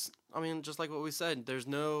makes personal. sense. I mean, just like what we said, there's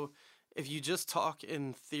no, if you just talk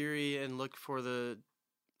in theory and look for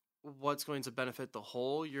what's going to benefit the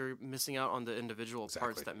whole, you're missing out on the individual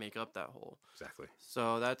parts that make up that whole. Exactly.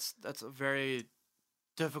 So that's a very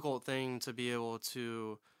difficult thing to be able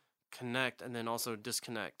to connect and then also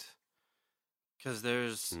disconnect, because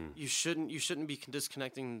there's you shouldn't be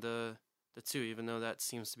disconnecting the two, even though that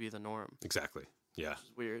seems to be the norm. Exactly. Yeah. Which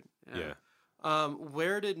is weird. Yeah.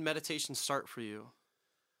 Where did meditation start for you?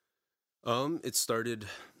 It started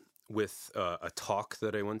with a talk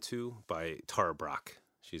that I went to by Tara Brach.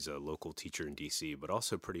 She's a local teacher in DC, but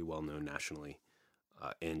also pretty well known nationally.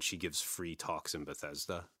 And she gives free talks in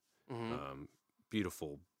Bethesda.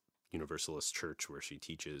 Beautiful Universalist church where she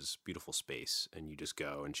teaches, beautiful space. And you just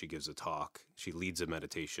go and she gives a talk. She leads a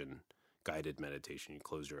meditation, guided meditation. You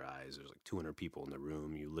close your eyes. There's like 200 people in the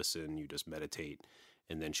room. You listen, you just meditate.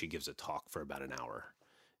 And then she gives a talk for about an hour.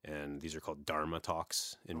 And these are called Dharma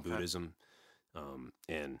talks in Buddhism.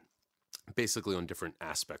 And basically on different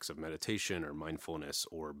aspects of meditation or mindfulness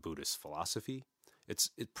or Buddhist philosophy. It's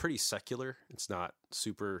pretty secular. It's not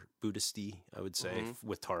super Buddhist-y, I would say,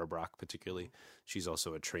 with Tara Brach particularly. She's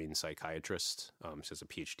also a trained psychiatrist. She has a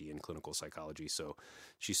PhD in clinical psychology. So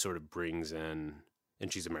she sort of brings in,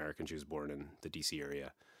 and she's American, she was born in the DC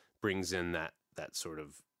area, brings in that sort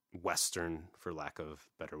of Western, for lack of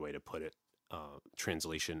a better way to put it,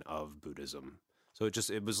 translation of Buddhism. So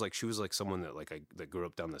it was like she was like someone that grew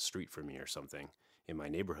up down the street from me or something in my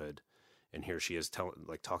neighborhood, and here she is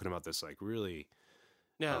talking about this like really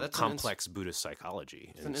that's complex Buddhist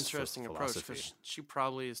psychology. It's an interesting approach, because she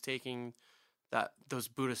probably is taking those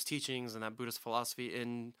Buddhist teachings and that Buddhist philosophy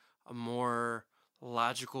in a more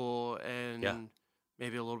logical and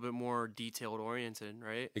maybe a little bit more detailed oriented,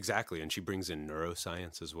 right? Exactly. And she brings in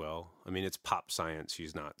neuroscience as well. I mean, it's pop science.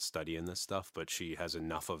 She's not studying this stuff, but she has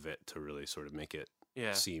enough of it to really sort of make it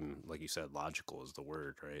seem, like you said, logical is the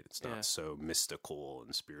word, right? It's not so mystical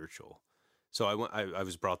and spiritual. So I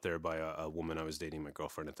was brought there by a woman I was dating. My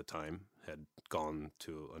girlfriend at the time had gone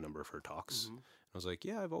to a number of her talks. I was like,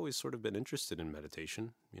 yeah, I've always sort of been interested in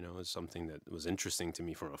meditation. You know, it's something that was interesting to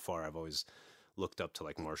me from afar. I've always looked up to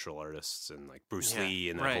like martial artists and like Bruce Lee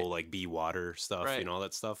and that whole like be water stuff, you know, all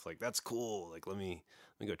that stuff. Like, that's cool. Like, let me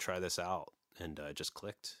go try this out. And just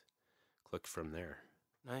clicked from there.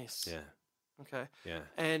 Nice. Yeah. Okay. Yeah.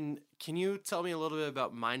 And can you tell me a little bit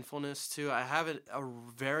about mindfulness too? I have a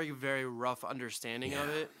very, very rough understanding of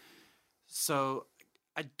it. So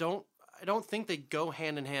I don't think they go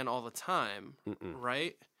hand in hand all the time,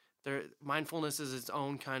 right? Mindfulness is its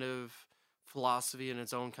own kind of philosophy and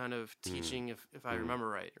its own kind of teaching, if I remember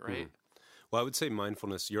right? Well, I would say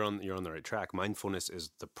mindfulness, you're on the right track. Mindfulness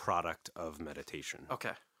is the product of meditation.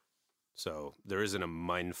 Okay. So there isn't a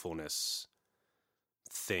mindfulness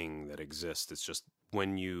thing that exists. It's just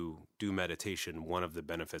when you do meditation, one of the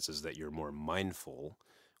benefits is that you're more mindful,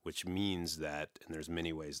 which means that, and there's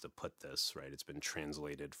many ways to put this, right? It's been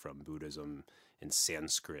translated from Buddhism and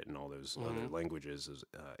Sanskrit and all those other languages,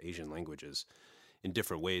 Asian languages, in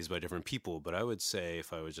different ways by different people. But I would say,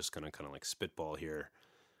 if I was just going to kind of like spitball here,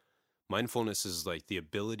 mindfulness is like the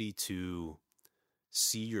ability to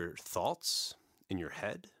see your thoughts in your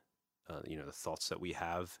head, the thoughts that we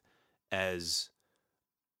have as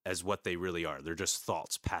what they really are. They're just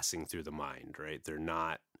thoughts passing through the mind, right? They're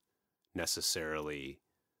not necessarily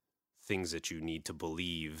things that you need to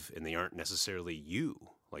believe, and they aren't necessarily you.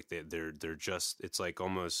 Like they're just, it's like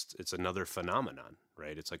almost, it's another phenomenon,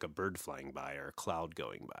 right? It's like a bird flying by or a cloud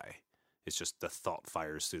going by. It's just the thought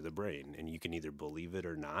fires through the brain, and you can either believe it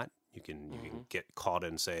or not. You can get caught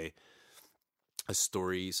in, say, a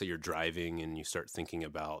story. Say you're driving and you start thinking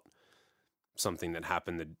about something that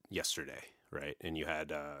happened yesterday, right? And you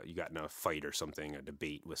got in a fight or something, a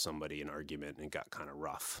debate with somebody, an argument, and it got kind of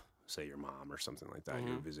rough. Say your mom or something like that.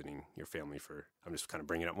 You're visiting your family I'm just kind of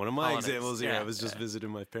bringing up one of my examples here. I was just visiting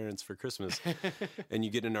my parents for Christmas. And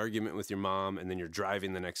you get in an argument with your mom, and then you're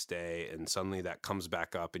driving the next day, and suddenly that comes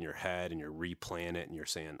back up in your head, and you're replaying it, and you're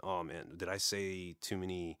saying, oh man, did I say too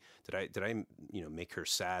many, did I make her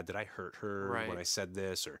sad? Did I hurt her when I said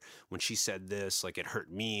this? Or when she said this, like it hurt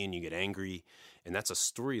me, and you get angry. And that's a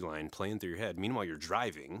storyline playing through your head. Meanwhile, you're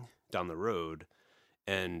driving down the road,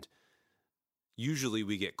 and usually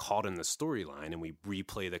we get caught in the storyline and we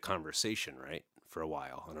replay the conversation, right? For a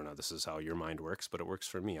while. I don't know, this is how your mind works, but it works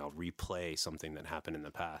for me. I'll replay something that happened in the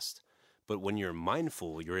past. But when you're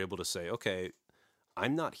mindful, you're able to say, okay,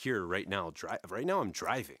 I'm not here right now. Right now I'm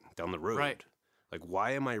driving down the road. Right. Like,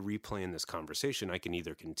 why am I replaying this conversation? I can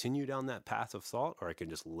either continue down that path of thought, or I can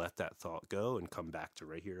just let that thought go and come back to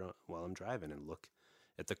right here while I'm driving and look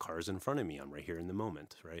at the cars in front of me. I'm right here in the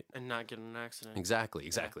moment, right? And not get in an accident. Exactly.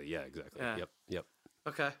 Yeah, exactly. Yeah. Yep.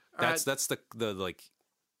 Okay. That's the like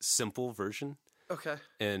simple version. Okay.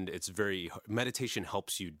 And it's meditation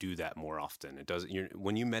helps you do that more often. It doesn't,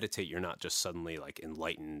 when you meditate, you're not just suddenly like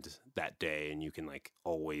enlightened that day and you can like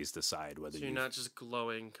always decide whether you're not just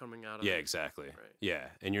glowing coming out of Yeah, it. exactly. Right. Yeah.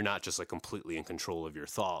 And you're not just like completely in control of your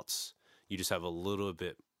thoughts. You just have a little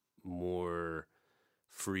bit more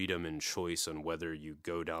freedom and choice on whether you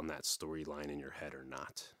go down that storyline in your head or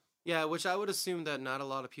not. Yeah, which I would assume that not a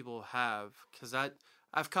lot of people have, because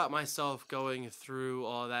I've caught myself going through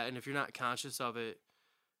all that, and if you're not conscious of it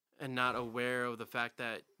and not aware of the fact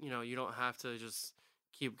that, you don't have to just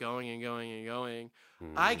keep going and going and going,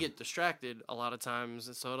 I get distracted a lot of times,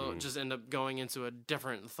 and so it'll just end up going into a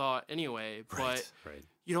different thought anyway, but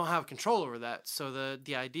you don't have control over that. So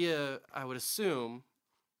the idea, I would assume,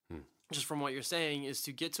 just from what you're saying, is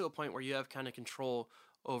to get to a point where you have kind of control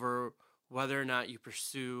over whether or not you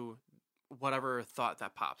pursue whatever thought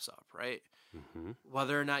that pops up, right? Mm-hmm.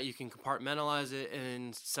 Whether or not you can compartmentalize it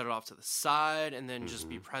and set it off to the side and then just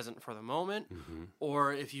be present for the moment,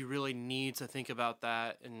 or if you really need to think about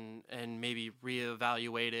that and maybe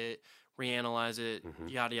reevaluate it, reanalyze it,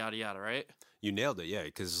 yada, yada, yada, right? You nailed it, yeah,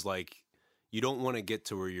 because like you don't want to get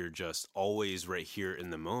to where you're just always right here in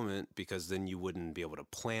the moment, because then you wouldn't be able to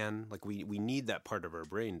plan. Like we need that part of our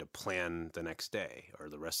brain to plan the next day or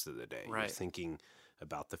the rest of the day. Right. You're thinking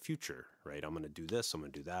about the future, right? I'm going to do this, I'm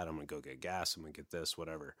going to do that, I'm going to go get gas, I'm going to get this,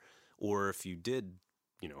 whatever. Or if you did,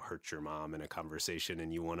 hurt your mom in a conversation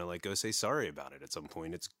and you want to like go say sorry about it at some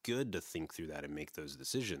point, it's good to think through that and make those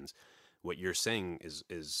decisions. What you're saying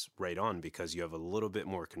is right on, because you have a little bit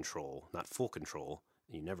more control, not full control.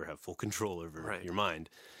 You never have full control over your mind.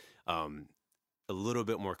 A little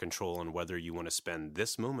bit more control on whether you want to spend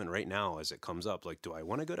this moment right now as it comes up. Like, do I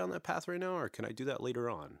want to go down that path right now, or can I do that later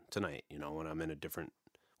on tonight? When I'm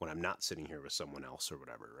when I'm not sitting here with someone else or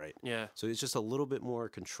whatever, right? Yeah. So it's just a little bit more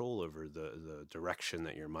control over the direction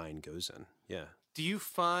that your mind goes in. Yeah. Do you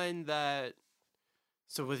find that,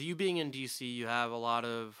 so with you being in DC, you have a lot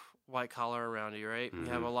of white collar around you, right? You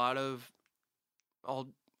have a lot of,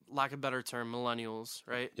 lack of a better term, millennials,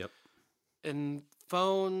 right? Yep. And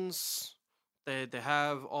phones, they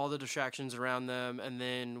have all the distractions around them, and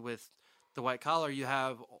then with the white collar, you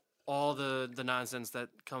have all the nonsense that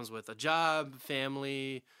comes with a job,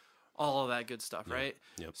 family, all of that good stuff, right?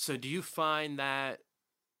 Yep. So do you find that,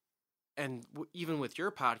 and even with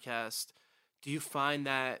your podcast, do you find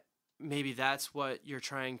that maybe that's what you're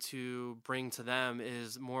trying to bring to them,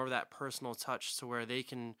 is more of that personal touch to where they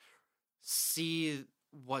can see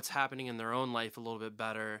what's happening in their own life a little bit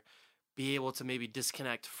better, be able to maybe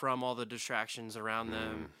disconnect from all the distractions around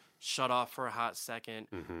them, shut off for a hot second,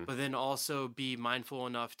 but then also be mindful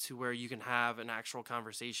enough to where you can have an actual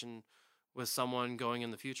conversation with someone going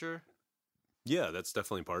in the future? Yeah, that's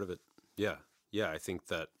definitely part of it. Yeah. I think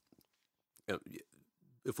that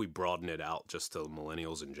if we broaden it out just to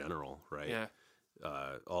millennials in general, right? Yeah.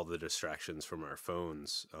 All the distractions from our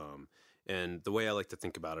phones. And the way I like to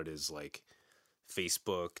think about it is like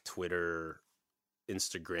Facebook, Twitter,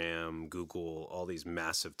 Instagram, Google, all these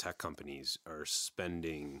massive tech companies are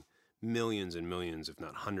spending millions and millions, if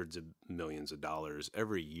not hundreds of millions of dollars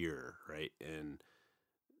every year, right? And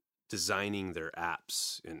designing their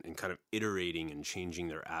apps and kind of iterating and changing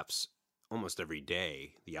their apps almost every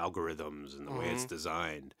day, the algorithms and the way it's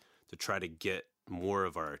designed to try to get more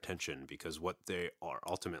of our attention, because what they are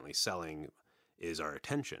ultimately selling is our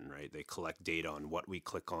attention, right? They collect data on what we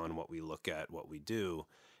click on, what we look at, what we do,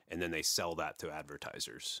 and then they sell that to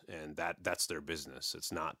advertisers. And that's their business.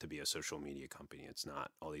 It's not to be a social media company. It's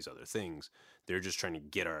not all these other things. They're just trying to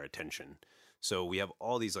get our attention. So we have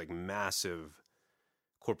all these like massive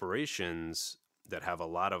corporations that have a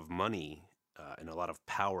lot of money and a lot of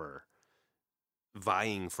power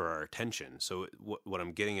vying for our attention. So what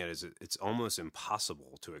I'm getting at is it's almost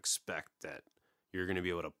impossible to expect that you're going to be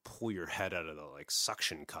able to pull your head out of the like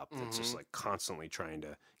suction cup that's just like constantly trying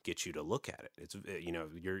to get you to look at it. It's,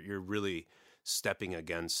 you're really stepping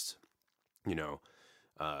against,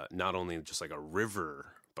 not only just like a river,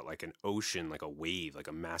 but like an ocean, like a wave, like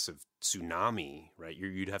a massive tsunami, right?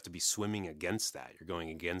 You'd have to be swimming against that. You're going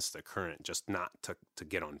against the current, just not to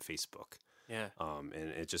get on Facebook. Yeah. And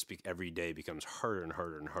it just every day becomes harder and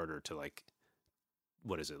harder and harder to like,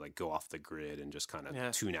 like go off the grid and just kind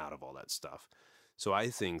of tune out of all that stuff. So I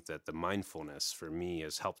think that the mindfulness for me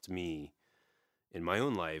has helped me in my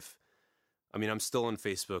own life I mean, I'm still on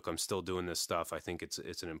Facebook. I'm still doing this stuff. I think it's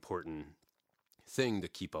an important thing to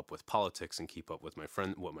keep up with politics and keep up with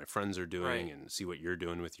what my friends are doing, Right. and see what you're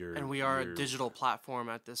doing with your. And we are a digital platform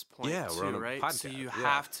at this point, Yeah, too, we're on a right? podcast. So you Yeah.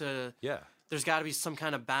 have to. Yeah. There's got to be some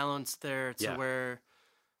kind of balance there to Yeah. where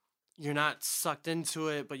you're not sucked into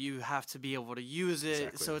it, but you have to be able to use it.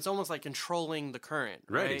 Exactly. So it's almost like controlling the current,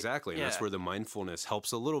 right? Right, exactly. And Yeah. that's where the mindfulness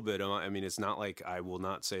helps a little bit. I mean, it's not like, I will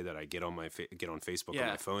not say that I get on Facebook Yeah. on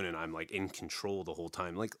my phone and I'm like in control the whole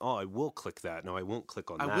time. Like, oh, I will click that. No, I won't click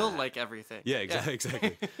on I that. will like everything. Yeah,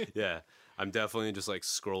 exactly. Yeah. I'm definitely just like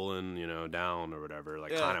scrolling, down or whatever,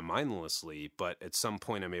 like Yeah. kind of mindlessly. But at some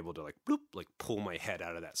point I'm able to like, bloop, like pull my head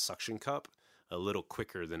out of that suction cup a little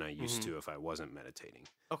quicker than I used to if I wasn't meditating.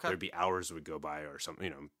 Okay. There'd be hours would go by or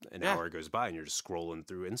something, an Yeah. hour goes by and you're just scrolling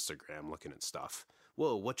through Instagram looking at stuff.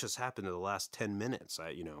 Whoa, what just happened in the last 10 minutes?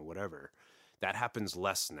 Whatever. That happens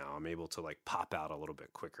less now. I'm able to like pop out a little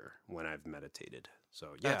bit quicker when I've meditated.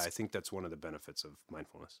 So yeah, I think that's one of the benefits of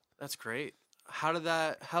mindfulness. That's great. How's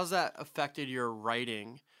that affected your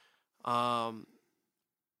writing?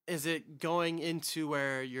 Is it going into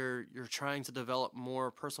where you're trying to develop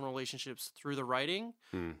more personal relationships through the writing,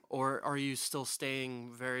 or are you still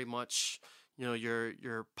staying very much,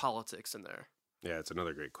 your politics in there? Yeah, it's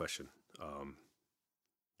another great question.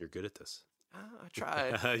 You're good at this. I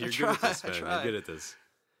tried. You're good at this, man. You're good at this.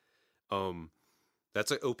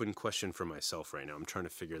 That's an open question for myself right now. I'm trying to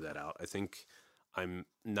figure that out. I think I'm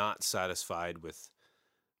not satisfied with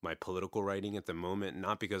my political writing at the moment,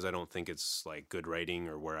 not because I don't think it's like good writing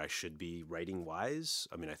or where I should be writing wise.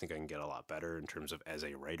 I mean, I think I can get a lot better in terms of as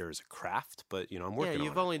a writer, as a craft, but I'm working on it. Yeah,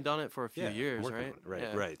 you've only done it for a few years, I'm working right? on it. Right,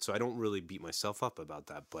 Yeah. right. So I don't really beat myself up about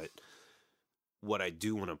that, but what I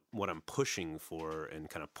do what I'm pushing for and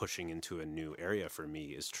kind of pushing into a new area for me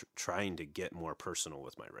is trying to get more personal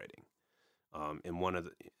with my writing.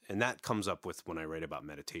 And that comes up with when I write about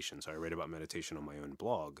meditation. So I write about meditation on my own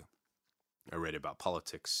blog. I write about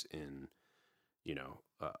politics in,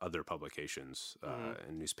 other publications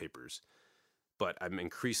and newspapers. But I'm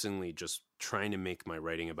increasingly just trying to make my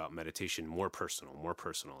writing about meditation more personal,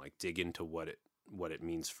 like dig into what it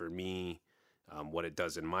means for me, what it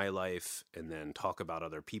does in my life, and then talk about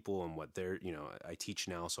other people and what they're, I teach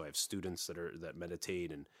now. So I have students that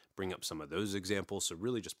meditate and bring up some of those examples. So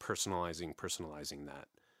really just personalizing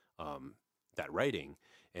that writing.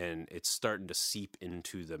 And it's starting to seep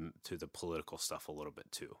into the political stuff a little bit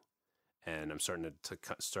too. And I'm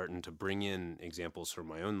starting to bring in examples from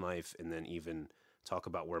my own life, and then even talk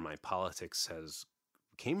about where my politics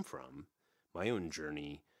came from, my own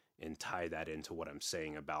journey, and tie that into what I'm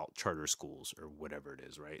saying about charter schools or whatever it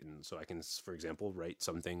is, right? And so I can, for example, write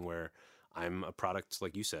something where I'm a product,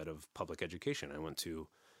 like you said, of public education. I went to,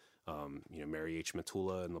 Mary H.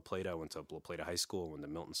 Matula in La Plata. I went to La Plata High School. I went to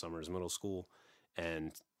Milton Summers Middle School.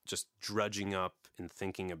 And just drudging up and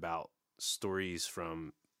thinking about stories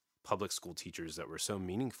from public school teachers that were so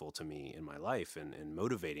meaningful to me in my life and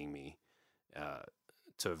motivating me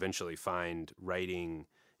to eventually find writing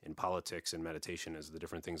and politics and meditation as the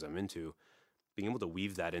different things I'm into. Being able to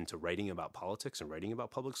weave that into writing about politics and writing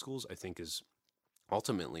about public schools, I think, is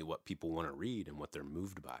ultimately what people want to read and what they're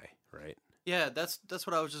moved by, right? Yeah, that's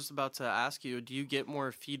what I was just about to ask you. Do you get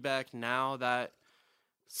more feedback now that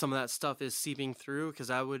some of that stuff is seeping through? Because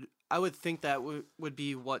I would think that would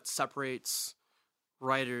be what separates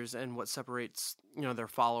writers and what separates their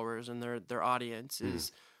followers and their audience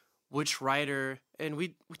is which writer. And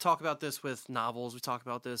we talk about this with novels. We talk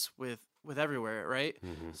about this with everywhere, right?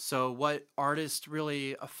 So what artist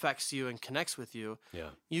really affects you and connects with you?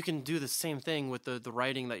 Yeah, you can do the same thing with the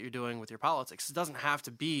writing that you're doing with your politics. It doesn't have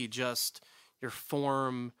to be just your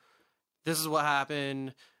form. This is what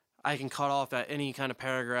happened. I can cut off at any kind of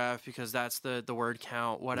paragraph because that's the word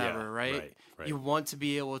count, whatever, right? You want to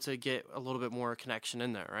be able to get a little bit more connection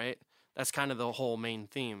in there, right? That's kind of the whole main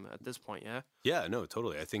theme at this point, yeah? Yeah, no,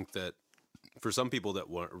 totally. I think that for some people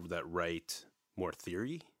that write more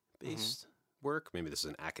theory-based work, maybe this is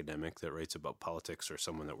an academic that writes about politics or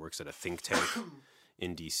someone that works at a think tank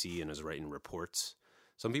in D.C. and is writing reports,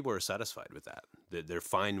 some people are satisfied with that. They're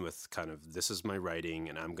fine with kind of, this is my writing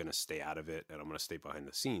and I'm going to stay out of it and I'm going to stay behind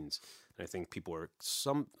the scenes. And I think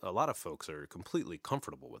a lot of folks are completely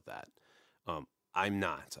comfortable with that. I'm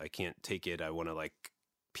not. I can't take it. I want to like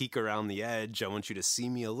peek around the edge. I want you to see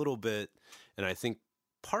me a little bit. And I think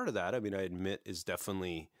part of that, I admit, is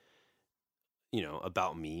definitely,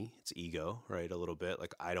 about me. It's ego, right? A little bit.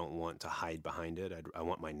 Like, I don't want to hide behind it. I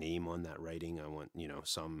want my name on that writing. I want,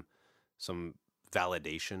 some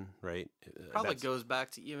validation, right? Probably goes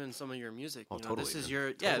back to even some of your music. Oh, you know, totally, this is man.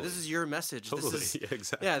 your Totally. this is your message. Totally, This is,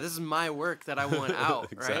 exactly. Yeah, this is my work that I want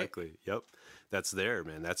out. Exactly. Right? Yep. That's there,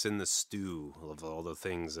 man. That's in the stew of all the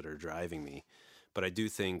things that are driving me. But I do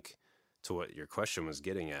think, to what your question was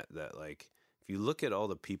getting at, that like if you look at all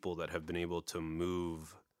the people that have been able to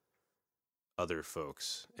move other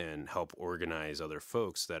folks and help organize other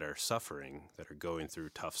folks that are suffering, that are going through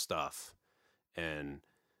tough stuff, and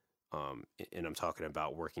I'm talking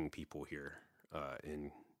about working people here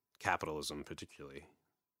in capitalism, particularly.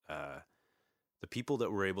 The people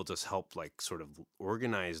that were able to help, like, sort of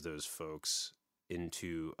organize those folks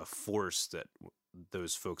into a force that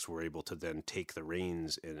those folks were able to then take the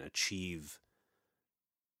reins and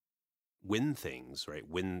win things, right?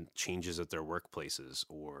 Win changes at their workplaces,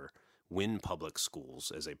 or win public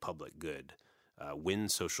schools as a public good, win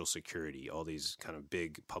Social Security, all these kind of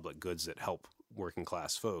big public goods that help working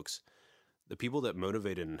class folks. The people that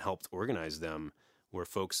motivated and helped organize them were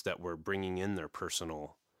folks that were bringing in their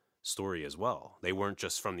personal story as well. They weren't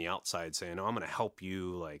just from the outside saying, "Oh, I'm going to help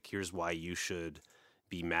you. Like, here's why you should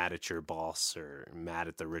be mad at your boss or mad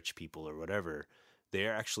at the rich people or whatever."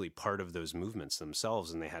 They're actually part of those movements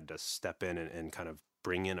themselves, and they had to step in and kind of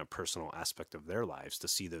bring in a personal aspect of their lives to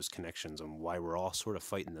see those connections and why we're all sort of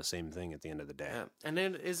fighting the same thing at the end of the day. Yeah. And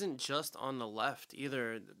it isn't just on the left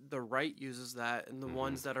either. The right uses that, and the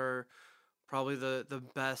ones that are probably the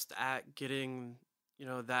best at getting, you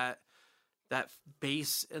know, that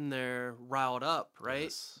base in there riled up, right?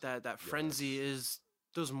 Yes. That frenzy is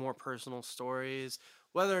those more personal stories.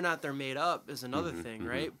 Whether or not they're made up is another thing,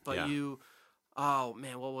 right? But oh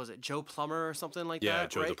man, what was it? Joe Plumber or something like that? Yeah,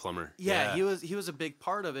 Joe right? the Plumber. Yeah, he was a big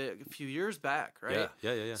part of it a few years back, right?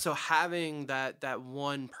 Yeah. So having that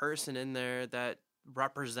one person in there that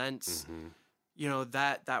represents you know,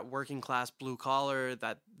 that working class blue collar,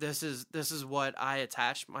 that this is what I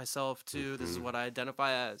attach myself to, this is what I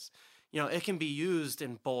identify as. You know, it can be used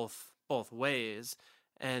in both ways,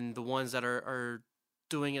 and the ones that are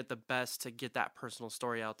doing it the best to get that personal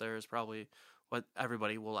story out there is probably what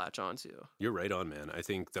everybody will latch on to. You're right on, man. I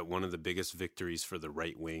think that one of the biggest victories for the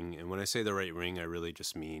right wing, and when I say the right wing, I really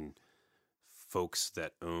just mean folks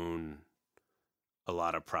that own a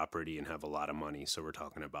lot of property and have a lot of money. So we're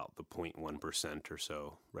talking about the 0.1% or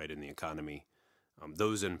so, right, in the economy.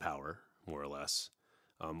 Those in power, more or less.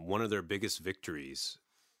 One of their biggest victories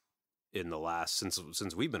in the last,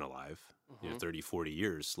 since we've been alive, 30, 40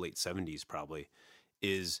 years, late 70s probably,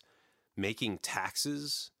 is making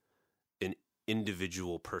taxes an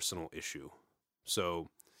individual personal issue. So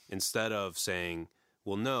instead of saying,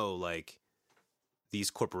 well, no, like, these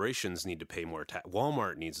corporations need to pay more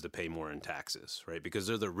Walmart needs to pay more in taxes, right? Because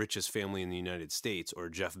they're the richest family in the United States, or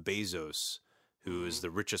Jeff Bezos, who is the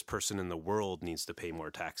richest person in the world, needs to pay more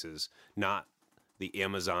taxes, not the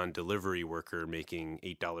Amazon delivery worker making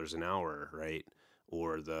 $8 an hour, right?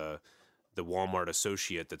 Or the Walmart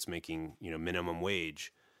associate that's making, you know, minimum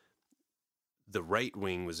wage. The right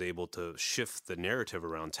wing was able to shift the narrative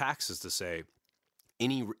around taxes to say,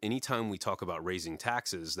 anytime we talk about raising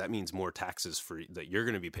taxes, that means more taxes that you're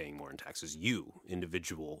going to be paying more in taxes, you,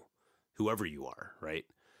 individual, whoever you are, right?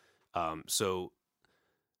 So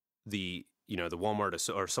the Walmart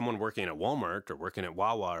or someone working at Walmart or working at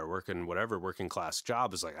Wawa or working whatever working class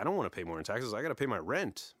job is like, I don't want to pay more in taxes. I got to pay my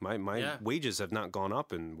rent. My wages have not gone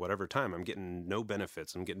up in whatever time. I'm getting no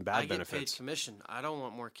benefits. I'm getting bad benefits. I get paid commission. I don't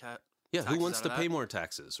want more Yeah, who wants to pay more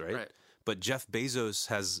taxes, right? But Jeff Bezos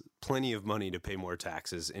has plenty of money to pay more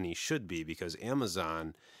taxes, and he should be, because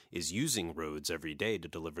Amazon is using roads every day to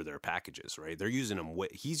deliver their packages, right? They're using them.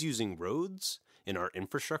 He's using roads in our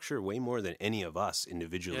infrastructure way more than any of us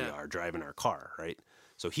individually are driving our car, right?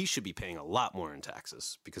 So he should be paying a lot more in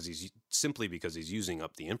taxes because he's using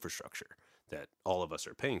up the infrastructure that all of us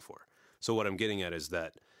are paying for. So what I'm getting at is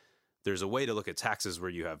that there's a way to look at taxes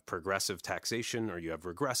where you have progressive taxation or you have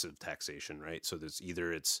regressive taxation, right? So there's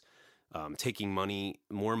either it's taking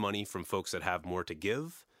more money from folks that have more to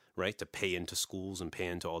give, right, to pay into schools and pay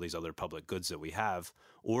into all these other public goods that we have,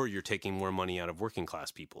 or you're taking more money out of working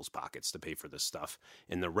class people's pockets to pay for this stuff.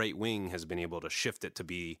 And the right wing has been able to shift it to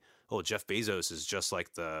be, oh, Jeff Bezos is just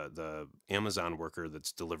like the Amazon worker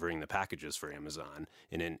that's delivering the packages for Amazon.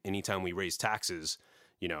 And anytime we raise taxes,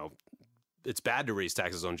 you know, it's bad to raise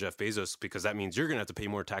taxes on Jeff Bezos because that means you're going to have to pay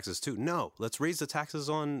more taxes too. No, let's raise the taxes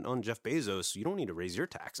on Jeff Bezos. You don't need to raise your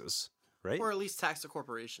taxes. Right? Or at least tax the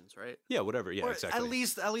corporations, right? Yeah, whatever. Yeah, or exactly. At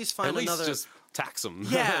least find another. Just tax them.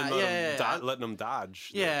 Yeah, letting them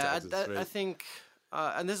dodge. Yeah, taxes, right? I think,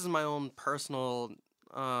 and this is my own personal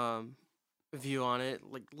view on it.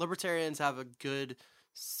 Like, libertarians have a good,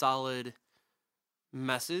 solid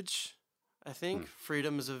message I think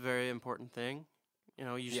freedom is a very important thing.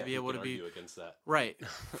 You should be able to be against that. Right,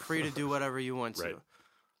 free to do whatever you want to. Right.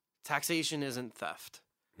 Taxation isn't theft.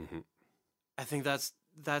 Mm-hmm. I think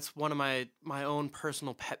that's one of my own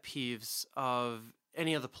personal pet peeves of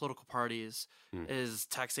any of the political parties is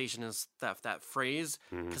taxation is theft. That phrase,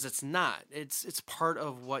 because it's not. It's part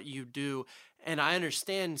of what you do. And I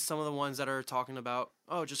understand some of the ones that are talking about,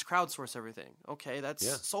 just crowdsource everything. Okay, that's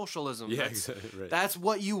socialism. Yeah, exactly. Right. That's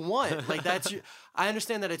what you want. Like I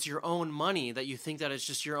understand that it's your own money, that you think that it's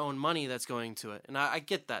just your own money that's going to it. And I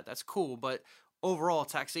get that. That's cool. But overall,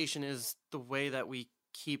 taxation is the way that we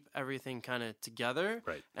keep everything kind of together,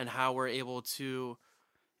 right? And how we're able to,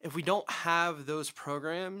 if we don't have those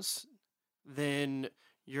programs, then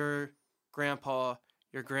your grandpa,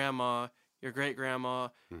 your grandma, your great grandma,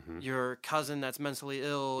 your cousin that's mentally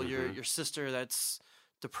ill, your sister that's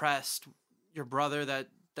depressed, your brother that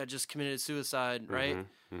just committed suicide, right?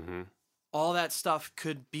 All that stuff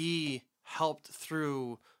could be helped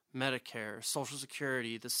through Medicare, Social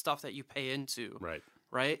Security, the stuff that you pay into,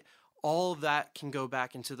 right? All of that can go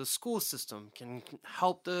back into the school system, can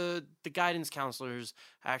help the guidance counselors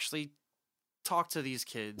actually talk to these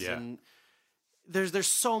kids. Yeah. And there's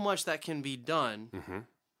so much that can be done.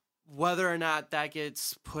 Whether or not that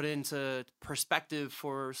gets put into perspective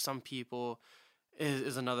for some people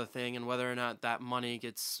is another thing, and whether or not that money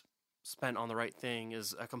gets spent on the right thing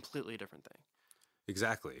is a completely different thing.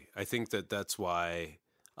 Exactly. I think that's why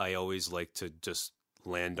I always like to just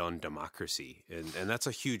land on democracy. And that's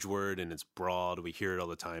a huge word, and it's broad. We hear it all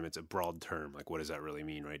the time. It's a broad term. Like, what does that really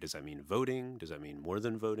mean, right? Does that mean voting? Does that mean more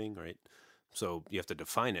than voting, right? So you have to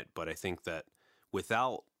define it. But I think that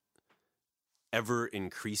without ever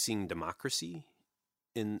increasing democracy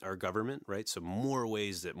in our government, right? So more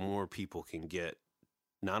ways that more people can get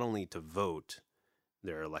not only to vote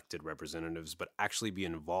their elected representatives, but actually be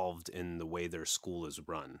involved in the way their school is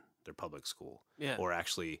run, their public school, or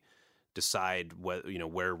actually decide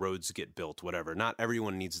where roads get built, whatever. Not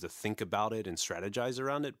everyone needs to think about it and strategize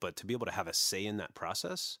around it, but to be able to have a say in that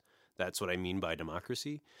process, that's what I mean by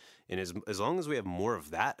democracy. And as long as we have more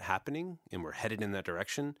of that happening and we're headed in that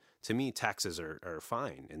direction, to me, taxes are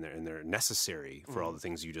fine and they're necessary for all the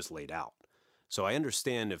things you just laid out. So I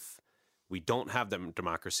understand if we don't have that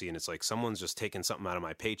democracy and it's like someone's just taking something out of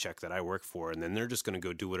my paycheck that I work for and then they're just going to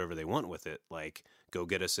go do whatever they want with it, like go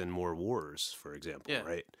get us in more wars, for example,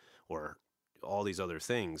 right? Or all these other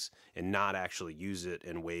things, and not actually use it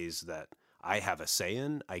in ways that I have a say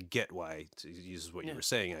in. I get why, to use what you were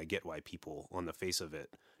saying, I get why people on the face of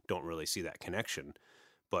it don't really see that connection.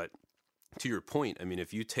 But to your point, I mean,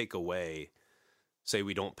 if you take away, say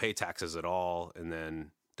we don't pay taxes at all, and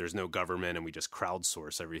then there's no government and we just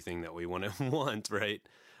crowdsource everything that we want, right?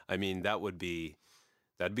 I mean, that'd be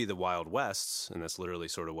the Wild Wests, and that's literally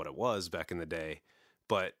sort of what it was back in the day.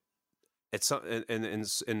 But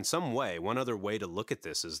in some way, one other way to look at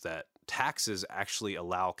this is that taxes actually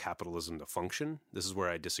allow capitalism to function. This is where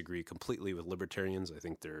I disagree completely with libertarians. I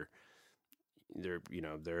think they're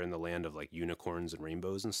in the land of like unicorns and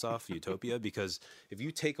rainbows and stuff, utopia. Because if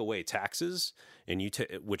you take away taxes and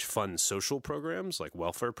which fund social programs like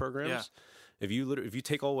welfare programs, if you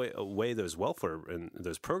take away those welfare and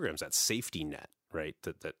those programs, that safety net, right,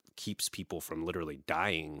 that keeps people from literally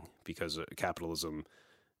dying because capitalism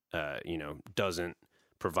doesn't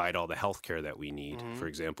provide all the health care that we need, for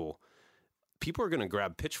example, people are going to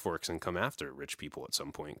grab pitchforks and come after rich people at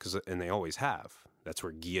some point, and they always have. That's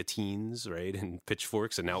where guillotines, right, and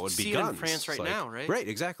pitchforks, and now it would be guns. In France now, right? Right,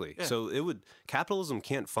 exactly. Yeah. So capitalism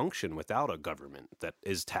can't function without a government that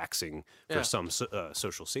is taxing for some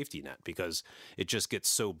social safety net, because it just gets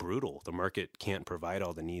so brutal. The market can't provide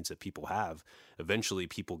all the needs that people have. Eventually,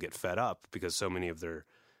 people get fed up because so many of their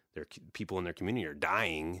people in their community are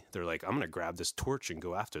dying. They're like, I'm going to grab this torch and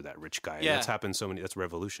go after that rich guy. And that's happened that's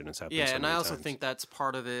revolution. It's happened so many times. I also think that's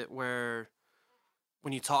part of it, where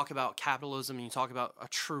when you talk about capitalism and you talk about a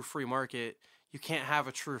true free market, you can't have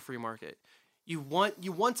a true free market. You want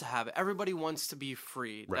to have it. Everybody wants to be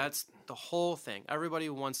free. Right. That's the whole thing. Everybody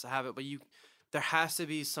wants to have it, but there has to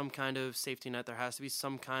be some kind of safety net. There has to be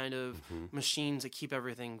some kind of machine to keep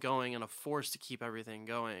everything going and a force to keep everything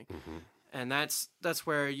going. And that's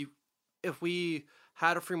where if we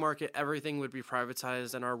had a free market, everything would be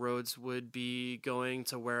privatized and our roads would be going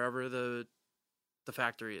to wherever the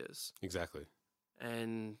factory is. Exactly.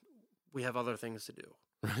 And we have other things to do.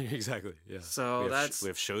 Right, exactly. Yeah. So we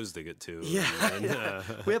have shows to get to. Yeah.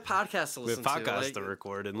 We have podcasts to listen to. We have podcasts to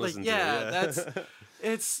record and listen to. Yeah,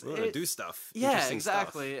 it's do stuff. Yeah,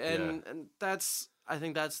 exactly. Stuff. And I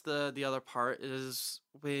think that's the other part is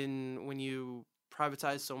when you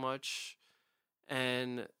privatize so much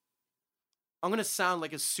and I'm going to sound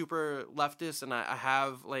like a super leftist, and I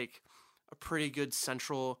have like a pretty good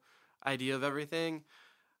central idea of everything.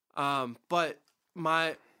 But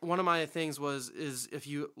one of my things is if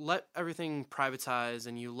you let everything privatize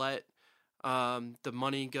and you let the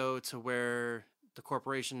money go to where the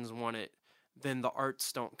corporations want it, then the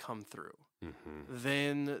arts don't come through. Mm-hmm.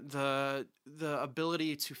 Then the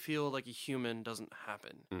ability to feel like a human doesn't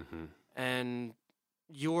happen. Mm-hmm. And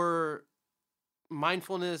your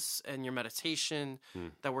mindfulness and your meditation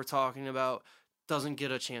that we're talking about doesn't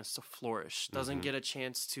get a chance to flourish, doesn't get a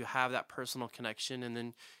chance to have that personal connection, and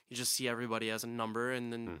then you just see everybody as a number,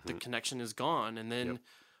 and then the connection is gone, and then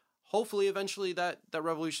hopefully eventually that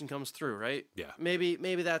revolution comes through, right? Yeah. Maybe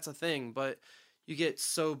that's a thing, but you get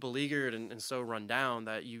so beleaguered and so run down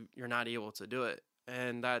that you're not able to do it.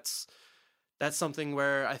 And that's something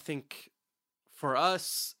where I think for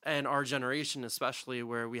us and our generation especially,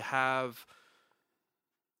 where we have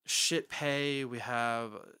shit pay, we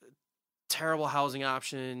have terrible housing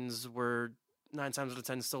options, we're 9 times out of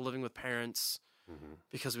 10 still living with parents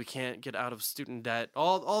because we can't get out of student debt,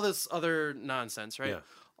 all this other nonsense, right?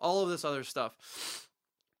 All of this other stuff.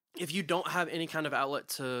 If you don't have any kind of outlet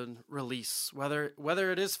to release, whether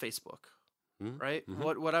it is Facebook, right?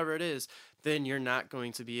 Whatever it is, then you're not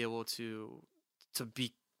going to be able to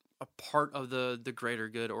be a part of the greater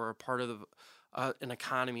good, or a part of an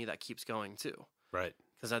economy that keeps going too. Right.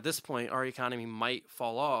 Because at this point, our economy might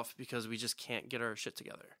fall off because we just can't get our shit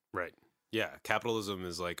together. Right. Yeah. Capitalism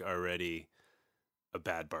is like already a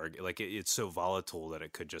bad bargain. Like it's so volatile that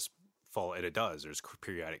it could just fall, and it does. There's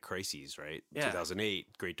periodic crises, right? Yeah.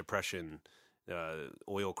 2008, Great Depression,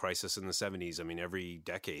 oil crisis in the 70s. I mean, every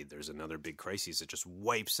decade there's another big crisis that just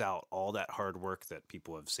wipes out all that hard work that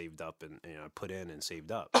people have saved up and put in and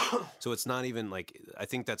saved up. So it's not even like, I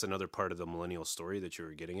think that's another part of the millennial story that you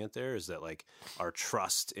were getting at there, is that like our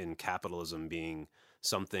trust in capitalism being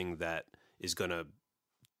something that is going to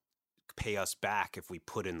pay us back if we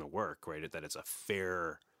put in the work, right? That it's a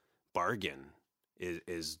fair bargain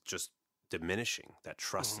is just diminishing that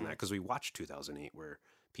trust in that, because we watched 2008 where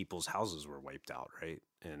people's houses were wiped out, right,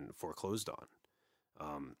 and foreclosed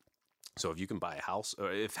on. So if you can buy a house, or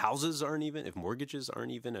if mortgages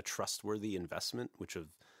aren't even a trustworthy investment, which have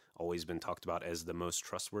always been talked about as the most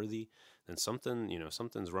trustworthy, then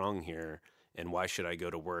something's wrong here. And why should I go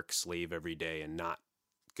to work, slave every day, and not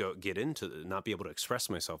be able to express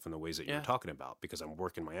myself in the ways that you're talking about, because I'm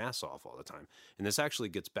working my ass off all the time? And this actually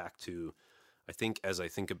gets back to, I think,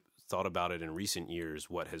 thought about it in recent years,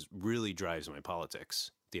 what has really drives my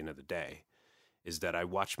politics at the end of the day is that I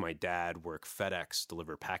watched my dad work FedEx,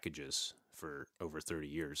 deliver packages for over 30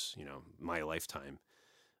 years, my lifetime,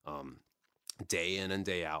 day in and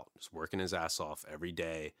day out, just working his ass off every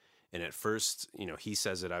day. And at first, he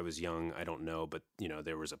says that I was young, I don't know, but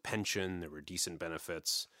there was a pension, there were decent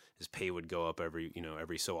benefits. His pay would go up every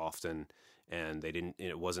so often. And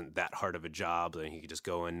it wasn't that hard of a job. He could just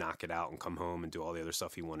go and knock it out and come home and do all the other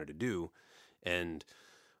stuff he wanted to do. And,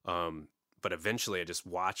 but eventually I just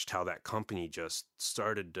watched how that company just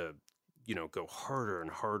started to, go harder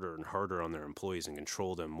and harder and harder on their employees and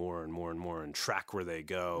control them more and more and more, and track where they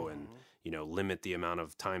go and, limit the amount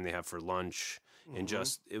of time they have for lunch. And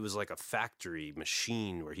it was like a factory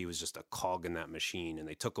machine where he was just a cog in that machine. And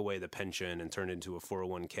they took away the pension and turned it into a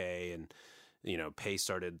 401k, and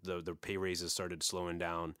the pay raises started slowing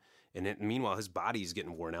down. And meanwhile, his body's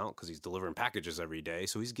getting worn out because he's delivering packages every day.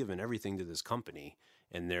 So he's giving everything to this company,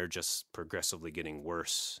 and they're just progressively getting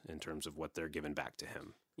worse in terms of what they're giving back to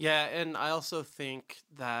him. Yeah. And I also think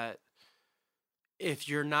that if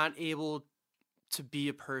you're not able to be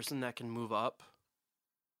a person that can move up,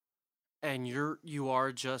 and you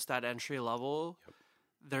are just at entry level,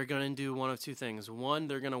 they're going to do one of two things. One,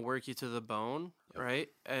 they're going to work you to the bone, right?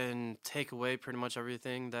 And take away pretty much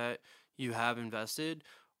everything that you have invested.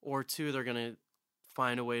 Or two, they're going to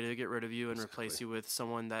find a way to get rid of you and replace you with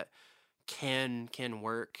someone that can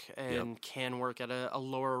work and can work at a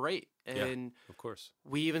lower rate. And of course,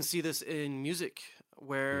 we even see this in music,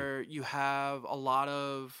 where you have a lot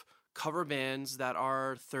of cover bands that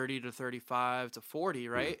are 30 to 35 to 40,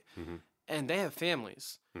 right? Mm-hmm. And they have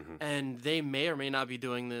families, and they may or may not be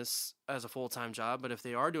doing this as a full-time job. But if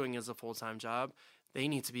they are doing it as a full-time job, they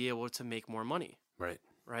need to be able to make more money. Right.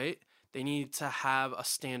 They need to have a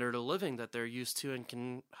standard of living that they're used to and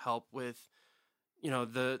can help with,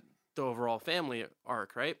 the overall family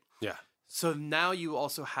arc. Right. Yeah. So now you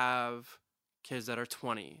also have kids that are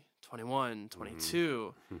 20, 21,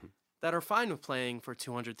 22 that are fine with playing for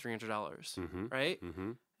 $200, $300. Right.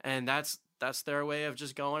 And that's their way of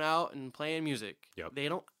just going out and playing music. Yep. They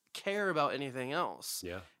don't care about anything else.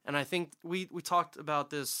 Yeah. And I think we talked about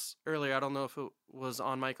this earlier. I don't know if it was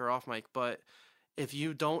on mic or off mic, but if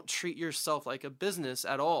you don't treat yourself like a business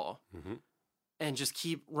at all and just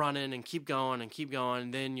keep running and keep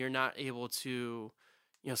going, then you're not able to,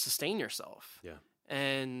 sustain yourself. Yeah.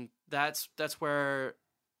 And that's where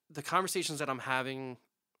the conversations that I'm having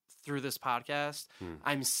through this podcast,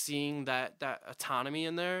 I'm seeing that autonomy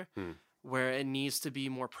in there where it needs to be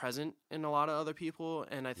more present in a lot of other people.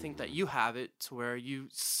 And I think that you have it to where you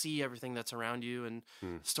see everything that's around you, and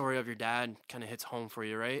the story of your dad kind of hits home for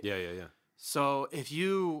you, right? Yeah. So if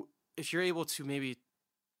you're able to maybe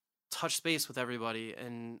touch space with everybody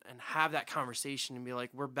and have that conversation and be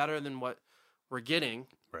like, we're better than what we're getting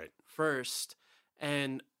first,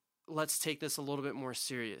 and let's take this a little bit more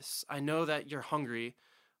serious. I know that you're hungry,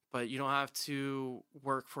 but you don't have to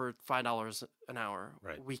work for $5 an hour.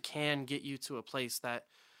 Right. We can get you to a place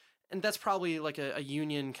and that's probably like a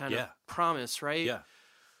union kind of promise, right? Yeah.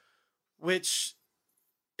 Which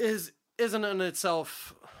isn't in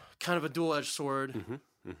itself kind of a dual-edged sword,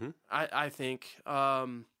 I think.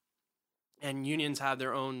 And unions have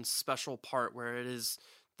their own special part where there's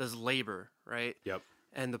labor, right? Yep.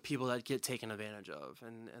 And the people that get taken advantage of,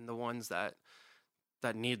 and the ones that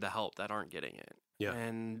need the help that aren't getting it. Yeah.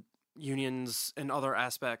 And unions in other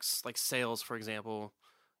aspects, like sales, for example,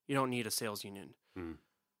 you don't need a sales union.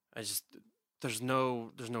 There's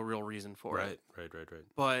no real reason for it. Right.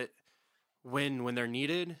 But when they're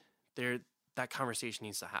needed, that conversation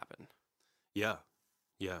needs to happen. Yeah.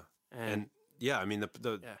 And I mean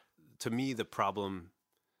to me the problem,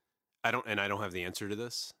 I don't have the answer to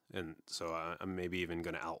this, and so I'm maybe even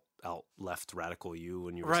going to out left radical you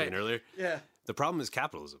when you were saying earlier. Yeah. The problem is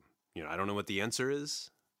capitalism. I don't know what the answer is,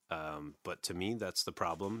 but to me that's the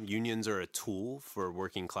problem. Unions are a tool for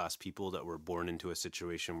working class people that were born into a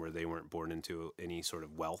situation where they weren't born into any sort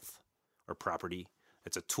of wealth or property.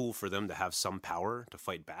 It's a tool for them to have some power to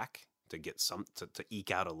fight back, to get to eke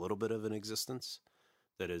out a little bit of an existence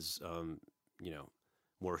that is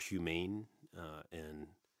more humane and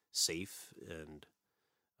safe and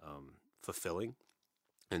fulfilling.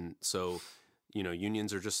 And so,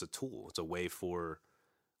 unions are just a tool. It's a way for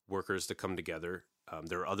workers to come together.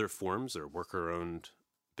 There are other forms. There are worker-owned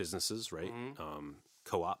businesses, right?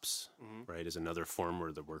 Co-ops, right, is another form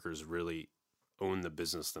where the workers really own the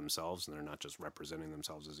business themselves, and they're not just representing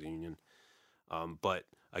themselves as a union. But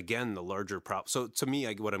again, the larger problem. So to me,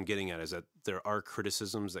 what I'm getting at is that there are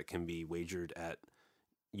criticisms that can be wagered at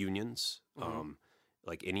unions,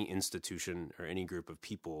 like any institution or any group of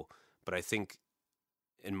people. But I think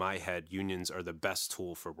in my head, unions are the best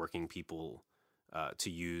tool for working people to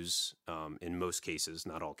use in most cases,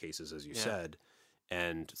 not all cases, as you said.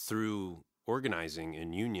 And through organizing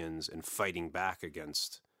in unions and fighting back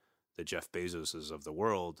against the Jeff Bezoses of the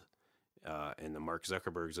world and the Mark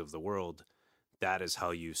Zuckerbergs of the world, that is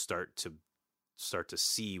how you start to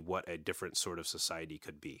see what a different sort of society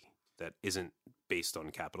could be that isn't based on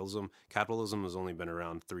capitalism. Capitalism has only been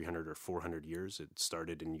around 300 or 400 years. It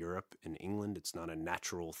started in Europe, in England. It's not a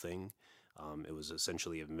natural thing. It was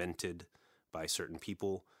essentially invented by certain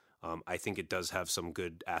people. I think it does have some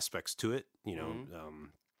good aspects to it.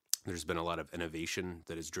 There's been a lot of innovation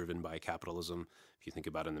that is driven by capitalism. If you think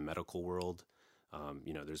about in the medical world,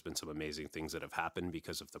 there's been some amazing things that have happened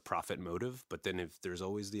because of the profit motive. But then if there's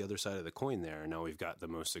always the other side of the coin there, now we've got the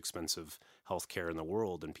most expensive healthcare in the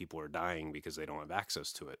world, and people are dying because they don't have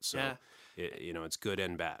access to it. So, it's good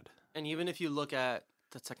and bad. And even if you look at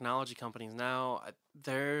the technology companies now,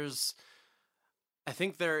 I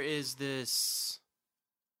think there is this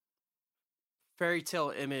fairy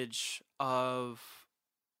tale image of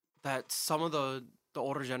that some of the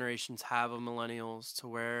older generations have of millennials, to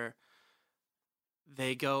where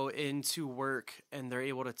they go into work and they're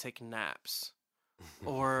able to take naps,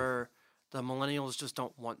 or the millennials just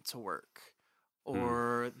don't want to work,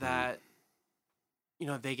 or that,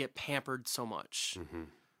 they get pampered so much.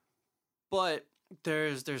 But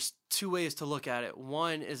there's two ways to look at it.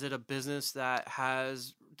 One, is it a business that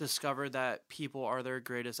has discovered that people are their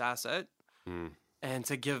greatest asset, and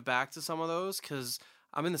to give back to some of those? Because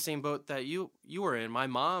I'm in the same boat that you were in. My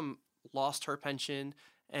mom lost her pension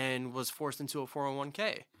and was forced into a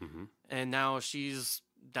 401k. And now she's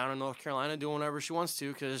down in North Carolina doing whatever she wants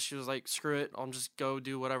to, because she was like, screw it, I'll just go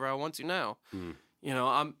do whatever I want to now.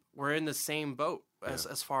 We're in the same boat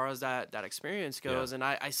as far as that experience goes. And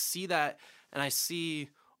I see that, and I see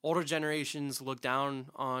older generations look down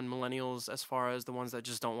on millennials as far as the ones that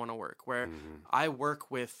just don't want to work, where I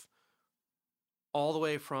work with all the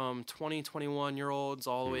way from 20, 21-year-olds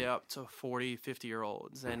all the way up to 40,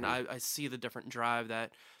 50-year-olds. And I see the different drive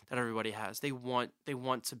that everybody has. They want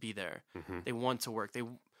to be there. They want to work.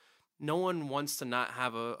 No one wants to not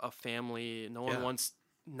have a family. No one wants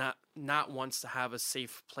not wants to have a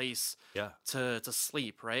safe place to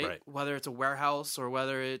sleep, right? Whether it's a warehouse or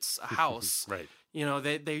whether it's a house. Right. You know,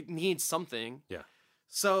 they need something. Yeah.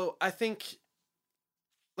 So I think,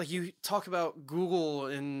 like, you talk about Google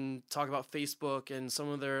and talk about Facebook and some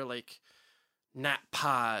of their, like, nap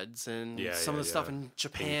pods and some of the stuff in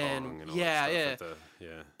Japan. Yeah.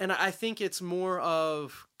 And I think it's more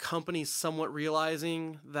of companies somewhat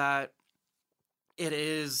realizing that it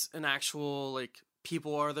is an actual, like,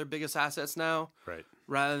 people are their biggest assets now. Right.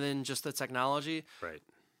 Rather than just the technology. Right.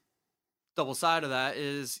 Double side of that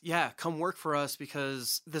is, come work for us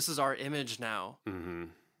because this is our image now.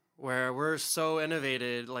 Where we're so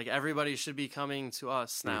innovated, like, everybody should be coming to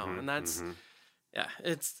us now. And that's,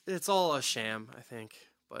 it's all a sham, I think.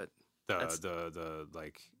 But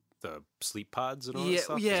the sleep pods and all that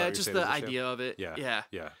stuff? Yeah, just the idea of it. Yeah.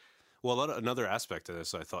 Well, another aspect of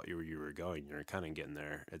this, I thought you were going, you're kind of getting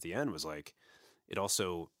there at the end, was like, it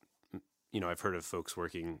also, you know, I've heard of folks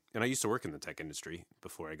working, and I used to work in the tech industry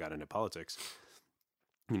before I got into politics.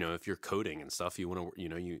 You know, if you're coding and stuff, you want to, you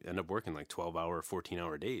know, you end up working like 12-hour,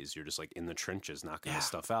 14-hour days. You're just like in the trenches, knocking this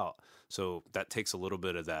stuff out. So that takes a little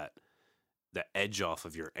bit of that edge off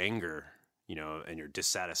of your anger, you know, and your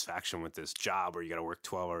dissatisfaction with this job where you got to work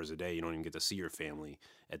 12 hours a day. You don't even get to see your family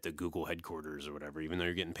at the Google headquarters or whatever, even though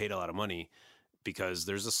you're getting paid a lot of money, because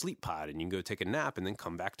there's a sleep pod and you can go take a nap and then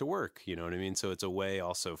come back to work. You know what I mean? So it's a way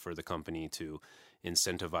also for the company to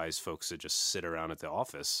incentivize folks to just sit around at the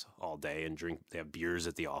office all day and drink. They have beers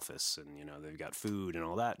at the office and, you know, they've got food and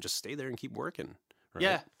all that. Just stay there and keep working.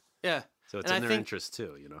 Right? Yeah. So it's in their interest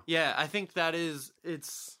too, you know? Yeah. I think that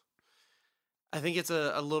I think it's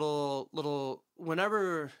a little,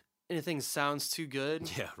 whenever anything sounds too good.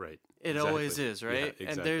 Yeah, right. It always is, right? Yeah,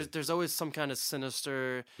 exactly. And there's always some kind of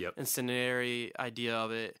sinister, incendiary idea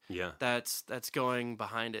of it. Yeah. That's going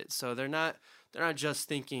behind it. So they're not just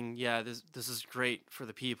thinking, this is great for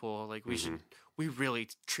the people. Like, we really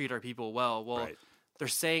treat our people well. Well, they're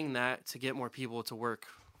saying that to get more people to work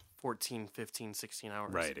 14, 15, 16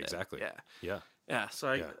 hours. Right, exactly. Yeah. So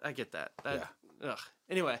I get that.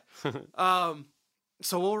 Anyway,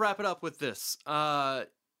 so we'll wrap it up with this.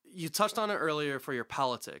 You touched on it earlier for your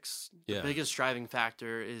politics. The biggest driving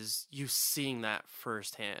factor is you seeing that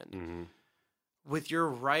firsthand. With your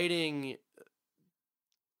writing,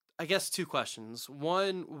 I guess 2 questions.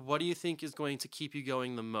 1, what do you think is going to keep you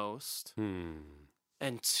going the most?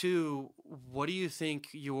 And 2, what do you think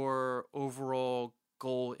your overall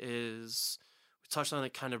goal is? We touched on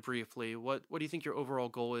it kind of briefly. What do you think your overall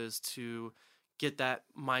goal is to get that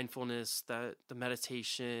mindfulness, that the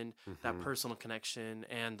meditation, that personal connection,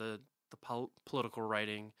 and the political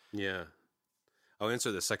writing? Yeah. I'll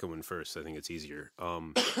answer the second one first. I think it's easier.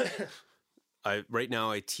 Right now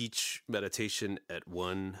I teach meditation at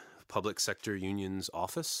one public sector union's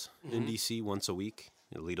office in DC once a week.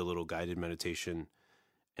 I lead a little guided meditation,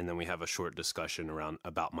 and then we have a short discussion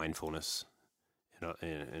about mindfulness, you know,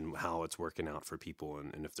 and how it's working out for people,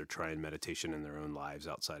 and if they're trying meditation in their own lives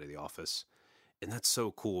outside of the office. And that's so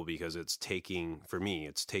cool because it's taking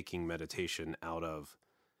meditation out of,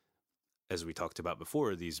 as we talked about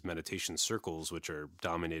before, these meditation circles, which are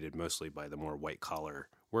dominated mostly by the more white-collar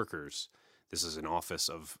workers. This is an office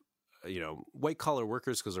of, you know, white-collar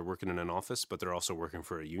workers because they're working in an office, but they're also working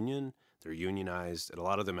for a union. They're unionized, and a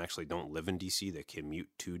lot of them actually don't live in D.C. They commute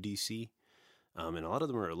to D.C., and a lot of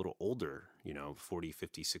them are a little older, you know, 40,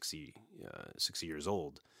 50, 60 years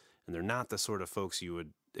old. And they're not the sort of folks you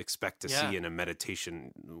would expect to see in a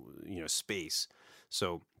meditation, you know, space.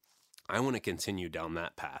 So I want to continue down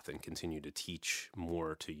that path and continue to teach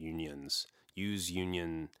more to unions, use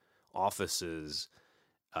union offices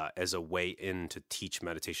as a way in to teach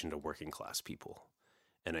meditation to working class people.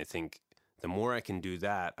 And I think the more I can do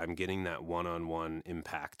that, I'm getting that one-on-one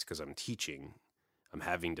impact because I'm teaching. I'm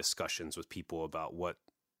having discussions with people about what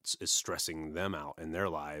is stressing them out in their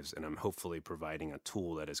lives, and I'm hopefully providing a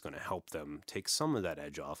tool that is going to help them take some of that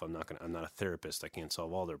edge off. I'm not a therapist. I can't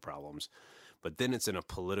solve all their problems. But then it's in a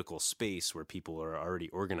political space where people are already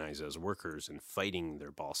organized as workers and fighting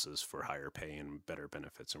their bosses for higher pay and better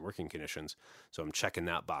benefits and working conditions. So I'm checking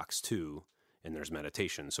that box too, and there's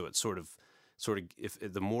meditation. So it's sort of if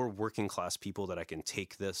the more working class people that I can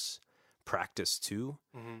take this practice to,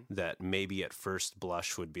 that maybe at first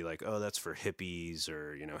blush would be like, oh, that's for hippies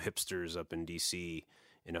or, you know, hipsters up in DC.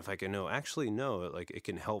 And if I can like it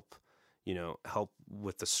can help, help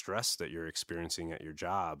with the stress that you're experiencing at your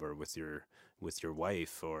job or with your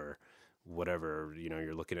wife or whatever.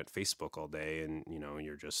 You're looking at Facebook all day and,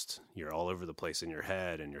 you're all over the place in your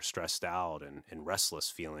head and you're stressed out and restless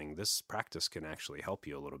feeling. This practice can actually help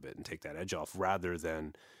you a little bit and take that edge off rather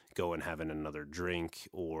than go and having another drink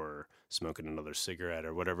or smoking another cigarette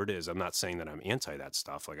or whatever it is. I'm not saying that I'm anti that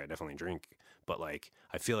stuff. Like, I definitely drink, but like,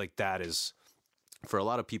 I feel like that is, for a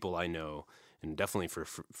lot of people I know, and definitely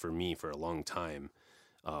for me for a long time,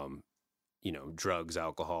 drugs,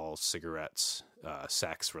 alcohol, cigarettes,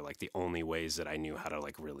 sex were like the only ways that I knew how to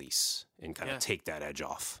like release and kind of take that edge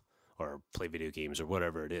off, or play video games or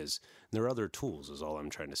whatever it is. And there are other tools is all I'm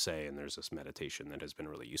trying to say. And there's this meditation that has been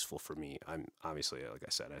really useful for me. I'm obviously, like I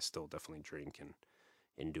said, I still definitely drink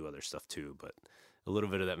and do other stuff too, but a little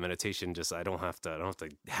bit of that meditation, just, I don't have to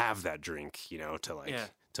have that drink, to like,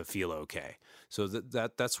 to feel okay. So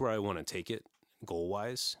that's where I want to take it goal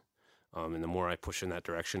wise. And the more I push in that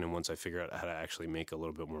direction, and once I figure out how to actually make a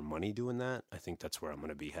little bit more money doing that, I think that's where I'm going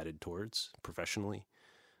to be headed towards professionally.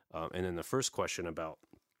 And then the first question about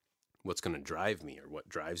what's going to drive me or what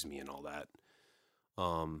drives me and all that,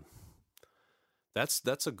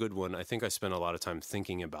 that's a good one. I think I spent a lot of time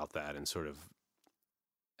thinking about that and sort of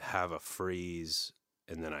have a phrase,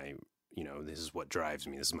 and then this is what drives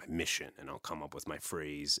me. This is my mission, and I'll come up with my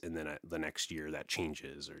phrase, and then the next year that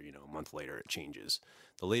changes, or a month later it changes.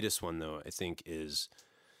 The latest one, though, I think is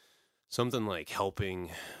something like helping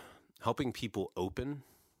people open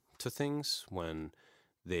to things when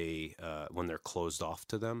they're closed off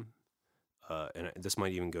to them. And this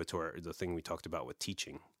might even go to the thing we talked about with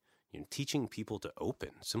teaching. Teaching people to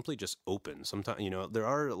open, simply just open. Sometimes, there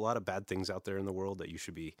are a lot of bad things out there in the world that you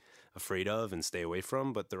should be afraid of and stay away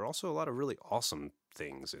from, but there are also a lot of really awesome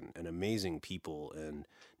things and amazing people, and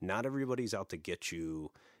not everybody's out to get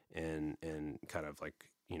you and kind of like,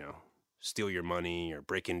 steal your money or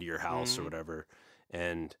break into your house or whatever.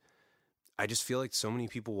 And I just feel like so many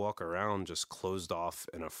people walk around just closed off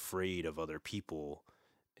and afraid of other people.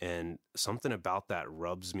 And something about that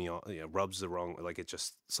rubs me, rubs the wrong, like it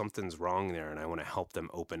just, something's wrong there. And I want to help them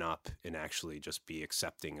open up and actually just be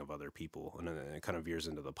accepting of other people. And it kind of veers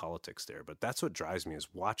into the politics there. But that's what drives me, is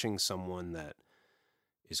watching someone that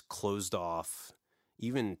is closed off,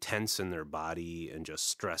 even tense in their body and just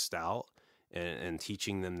stressed out, and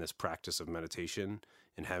teaching them this practice of meditation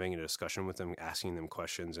and having a discussion with them, asking them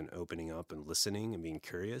questions and opening up and listening and being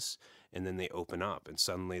curious. And then they open up and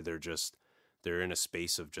suddenly they're in a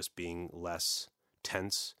space of just being less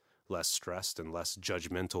tense, less stressed, and less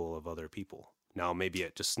judgmental of other people. Now, maybe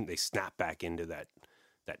they snap back into that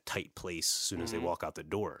tight place as soon as they walk out the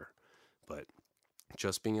door. But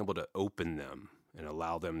just being able to open them and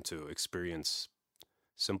allow them to experience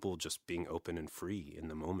simple, just being open and free in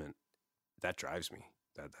the moment, that drives me.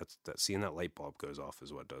 That seeing that light bulb goes off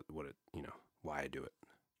is why I do it.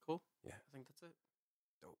 Cool. Yeah. I think that's it.